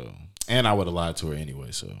 So, and I would have lied to her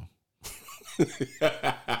anyway. So,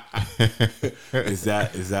 Is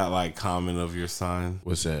that like common of your sign?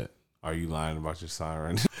 what's that? Are you lying about your sign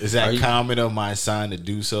right now? Is that common of my sign to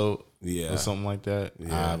do so? Yeah. Or something like that?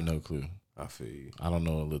 Yeah. I have no clue. I feel you. I don't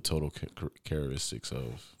know the total characteristics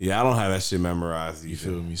of. Yeah, I don't have that shit memorized. You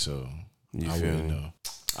feel me? So, You I feel wouldn't me? know.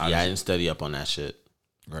 I didn't study up on that shit.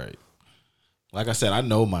 Right. Like I said, I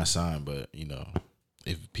know my sign, but, you know,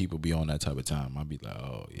 if people be on that type of time, I'd be like,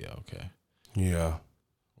 oh, yeah, okay. Yeah.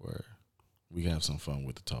 Where we can have some fun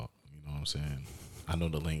with the talk. You know what I'm saying? I know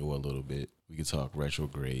the lingo a little bit. We can talk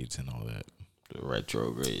retrogrades and all that. The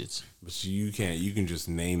retrogrades. But you can't. You can just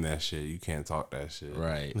name that shit. You can't talk that shit.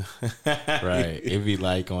 Right. Right. It'd be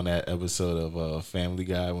like on that episode of Family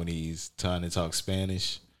Guy when he's trying to talk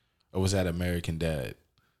Spanish. Or was that American Dad?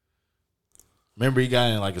 Remember he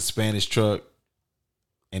got in like a Spanish truck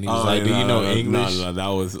and he was like, do you know English? No, that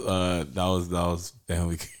was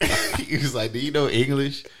Family Guy. He was like, do you know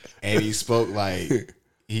English? And he spoke like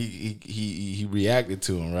he reacted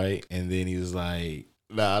to him, right? And then he was like,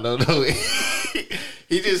 nah, I don't know.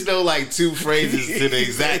 He just know like 2 phrases to the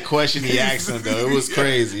exact question he asked him though. It was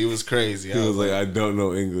crazy. He was like, I don't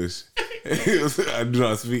know English. He was like, I do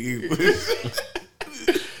not speak English.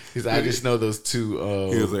 He's like, I just know those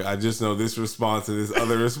 2. He was like, I just know this response and this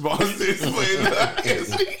other response to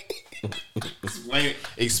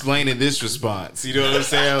explaining this response. You know what I'm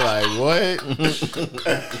saying? Like, what?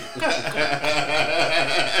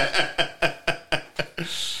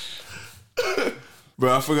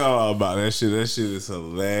 Bro, I forgot all about that shit. That shit is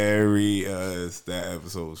hilarious. That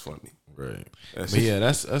episode was funny. Right. But yeah,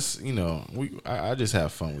 that's you know, I just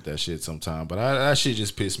have fun with that shit sometimes. But that shit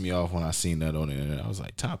just pissed me off when I seen that on the internet. I was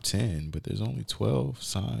like, top 10, but there's only 12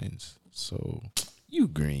 signs. So you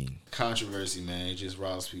green. Controversy, man. It just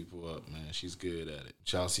riles people up, man. She's good at it.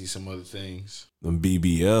 Y'all see some other things? Them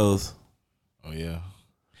BBLs. Oh yeah.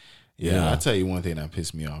 Yeah, I'll tell you one thing that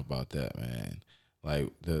pissed me off about that, man.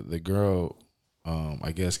 Like the girl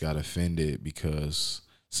I guess got offended because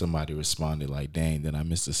somebody responded like, dang, then I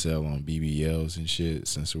missed a sale on BBLs and shit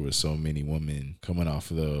since there were so many women coming off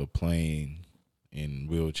of the plane in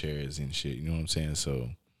wheelchairs and shit. You know what I'm saying?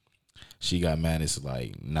 So she got mad. It's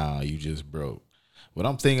like, nah, you just broke. But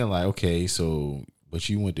I'm thinking like, okay, so but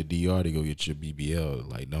you went to DR to go get your BBL.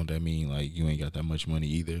 Like, don't that mean like you ain't got that much money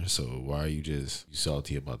either? So why are you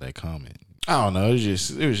salty about that comment? I don't know.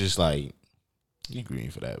 It was just like you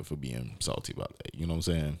green for that, for being salty about that. You know what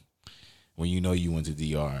I'm saying? When you know you went to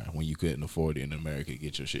DR when you couldn't afford it in America to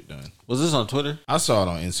get your shit done. Was this on Twitter? I saw it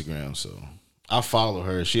on Instagram, so I follow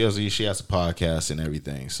her. She has a podcast and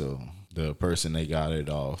everything. So the person they got it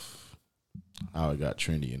off, how it got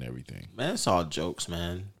trendy and everything. Man, it's all jokes,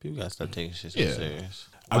 man. People gotta stop taking shit so serious.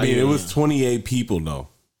 I mean, it was 28 people though.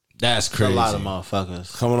 That's It's crazy. a lot of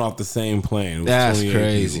motherfuckers. Coming off the same plane. It was That's 28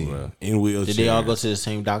 crazy. people, bro, in wheelchairs. Did they all go to the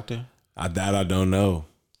same doctor? I don't know.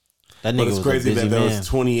 That nigga But it's was crazy a busy that there man. was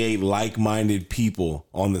 28 like-minded people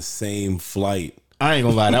on the same flight. I ain't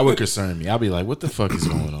gonna lie, that would concern me. I'll be like, what the fuck is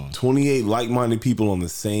going on? 28 like-minded people on the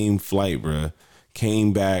same flight, bruh,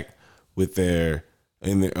 came back with their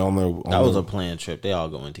That was a planned trip. They all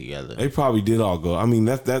going together. They probably did all go. I mean,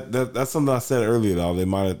 that's something I said earlier though. They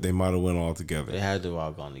might have went all together. They had to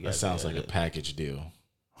all gone together. That sounds like a package deal.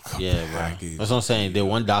 Yeah, bro. package. That's what I'm saying. Did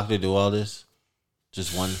one doctor do all this?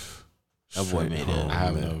 Just one? That boy made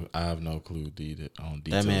it. I have no clue on details.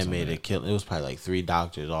 That man on made that. a kill. It was probably like 3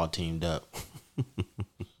 doctors all teamed up.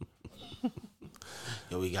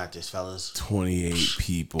 Yo, we got this, fellas. 28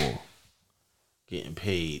 people. Getting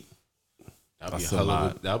paid. That'd be That's a a hell of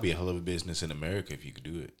lot. that'd be a hell of a business in America if you could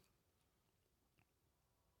do it.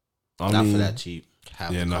 Not for that cheap.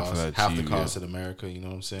 Half Yeah, the not cost, for that half cheap, the cost yeah. in America. You know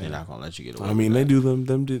what I'm saying? They're not gonna let you get away. I mean, with they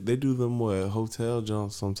that. do them what hotel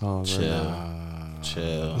jumps sometimes. Right Chill. now.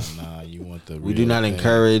 Chill. Nah, you want the. We real do not thing.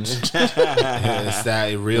 encourage. It's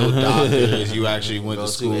that real doctors. You actually went Go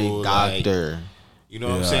to school. a doctor. You know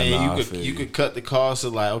what I'm Yeah, saying? nah, I you feel could you. you could cut the cost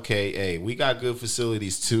of like, okay, hey, we got good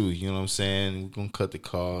facilities too. You know what I'm saying? We're gonna cut the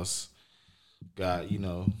costs. Got, you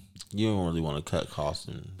know. You don't really want to cut costs.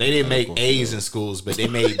 They didn't make A's in schools, but they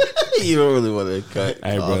made You don't really want to cut.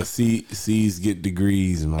 Hey, bro, C's get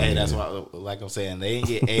degrees, man. hey, that's why like I'm saying, they didn't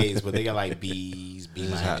get A's, but they got like B's, B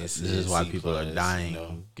This minuses. is why C people are plus, dying, you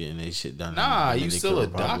know. getting their shit done. Nah, in you the still a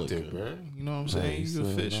Dominican Republic. doctor, bro. You know what I'm saying? you You still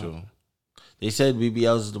a official. They said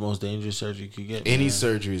BBLs is the most dangerous surgery you could get. Any man.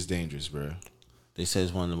 surgery is dangerous, bro. They said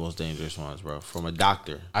it's one of the most dangerous ones, bro. From a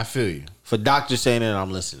doctor. I feel you. For doctors saying it,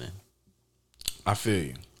 I'm listening. I feel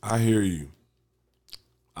you. I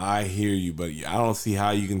hear you, but I don't see how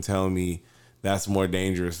you can tell me that's more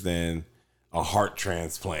dangerous than a heart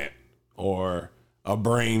transplant or a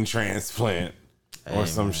brain transplant or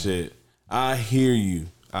some shit. I hear you,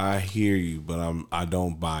 but I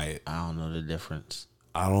don't buy it. I don't know the difference.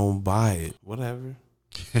 I don't buy it. Whatever.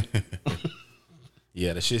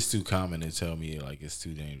 Yeah, the shit's too common to tell me like it's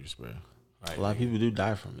too dangerous, bro. A lot of people do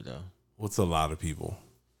die from it, though. What's a lot of people?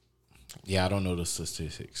 Yeah, I don't know the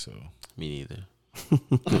statistics, so Me neither.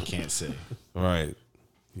 I can't say. Right.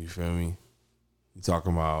 You feel me? You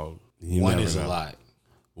talking about One never is know. a lot.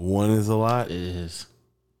 One is a lot It is.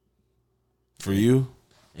 for you.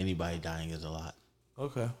 Anybody dying is a lot.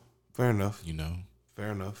 Okay, fair enough. You know.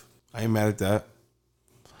 Fair enough. I ain't mad at that.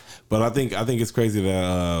 But I think it's crazy that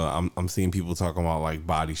I'm seeing people talking about like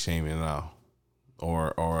body shaming now,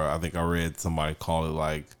 or I think I read somebody call it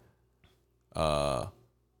like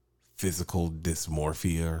physical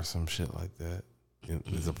dysmorphia or some shit like that.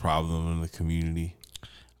 It's a problem in the community.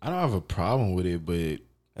 I don't have a problem with it, but And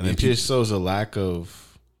then it just shows a lack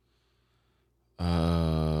of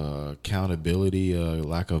accountability, a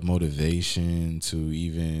lack of motivation to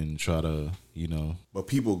even try to, you know. But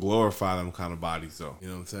people glorify them kind of bodies, though. You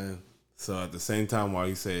know what I'm saying? So at the same time, while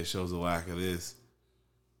you say it shows a lack of this,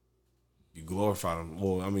 you glorify them.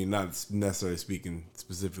 Well, I mean, not necessarily speaking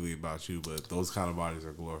specifically about you, but those kind of bodies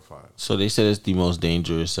are glorified. So they said it's the most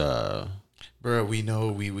dangerous Bro, we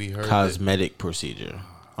know, we heard that. cosmetic procedure.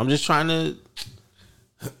 I'm just trying to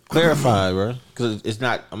clarify, bro, because it's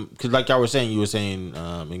not. Because like y'all were saying, you were saying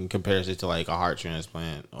in comparison to like a heart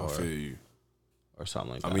transplant I feel you. or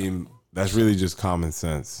something like that. I mean, that's really just common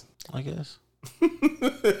sense. I guess.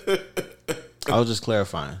 I was just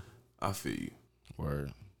clarifying. I feel you.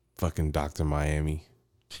 Word. Fucking Dr. Miami.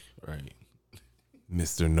 Right.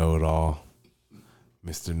 Mr. Know-It-All.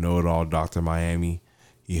 Mr. Know-It-All, Dr. Miami.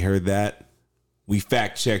 You heard that? We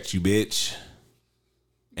fact-checked you, bitch.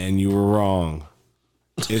 And you were wrong.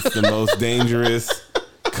 It's the most dangerous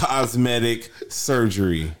cosmetic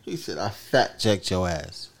surgery. He said, "I fact checked your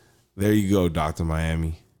ass." There you go, Dr.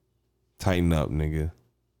 Miami. Tighten up, nigga.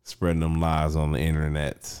 Spreading them lies on the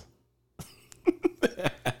internet.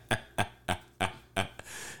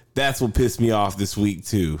 That's what pissed me off this week,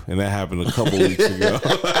 too. And that happened a couple weeks ago.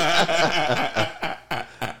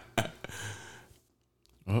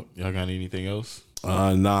 Oh, y'all got anything else?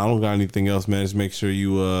 Nah, I don't got anything else, man. Just make sure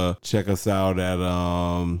you check us out at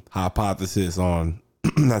Hypothesis on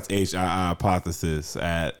That's hypothesis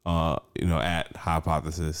at at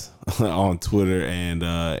hypothesis on Twitter and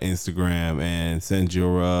Instagram, and send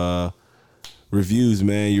your reviews,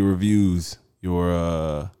 man. Your reviews,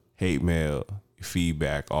 your hate mail, your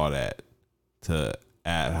feedback, all that to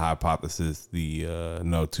at hypothesis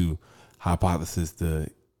to hypothesis the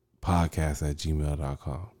podcast at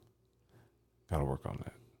gmail.com. Gotta work on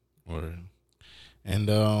that. Word. And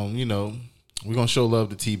we're gonna show love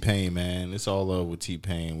to T-Pain, man. It's all love with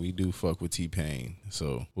T-Pain. We do fuck with T-Pain.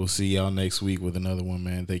 So we'll see y'all next week with another one,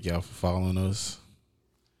 man. Thank y'all for following us.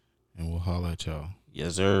 And we'll holler at y'all.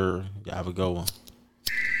 Yes, sir. Y'all have a good one.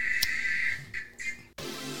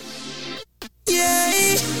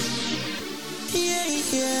 Yeah.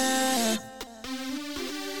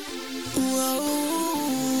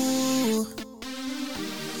 Whoa.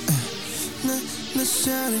 Nah,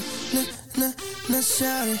 shout it. Nah,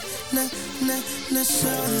 shout it. Nah,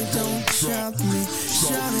 shout it. Don't drop me.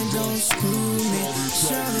 Shout it, don't screw me.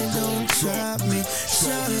 Shout it, don't drop me.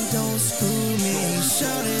 Shout it, don't screw me.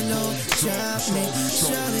 Shout it, don't drop me.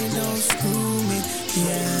 Shout it, don't screw me.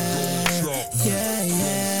 Yeah.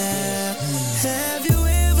 Have you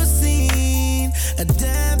ever seen a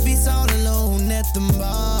damn piece all alone at the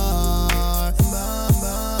bar?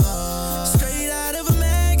 Straight out of a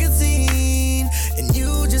magazine, and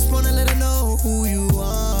you just wanna let her know who you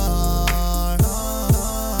are.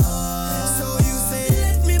 So you say,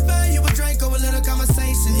 let me buy you a drink or a little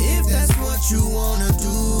conversation, if that's what you wanna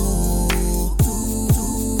do.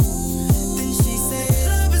 Then she said,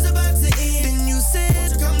 love is about to end. Then you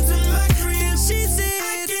said, come to my crib. She said,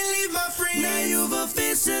 I can't leave my friend. Now you've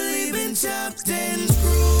officially been chopped and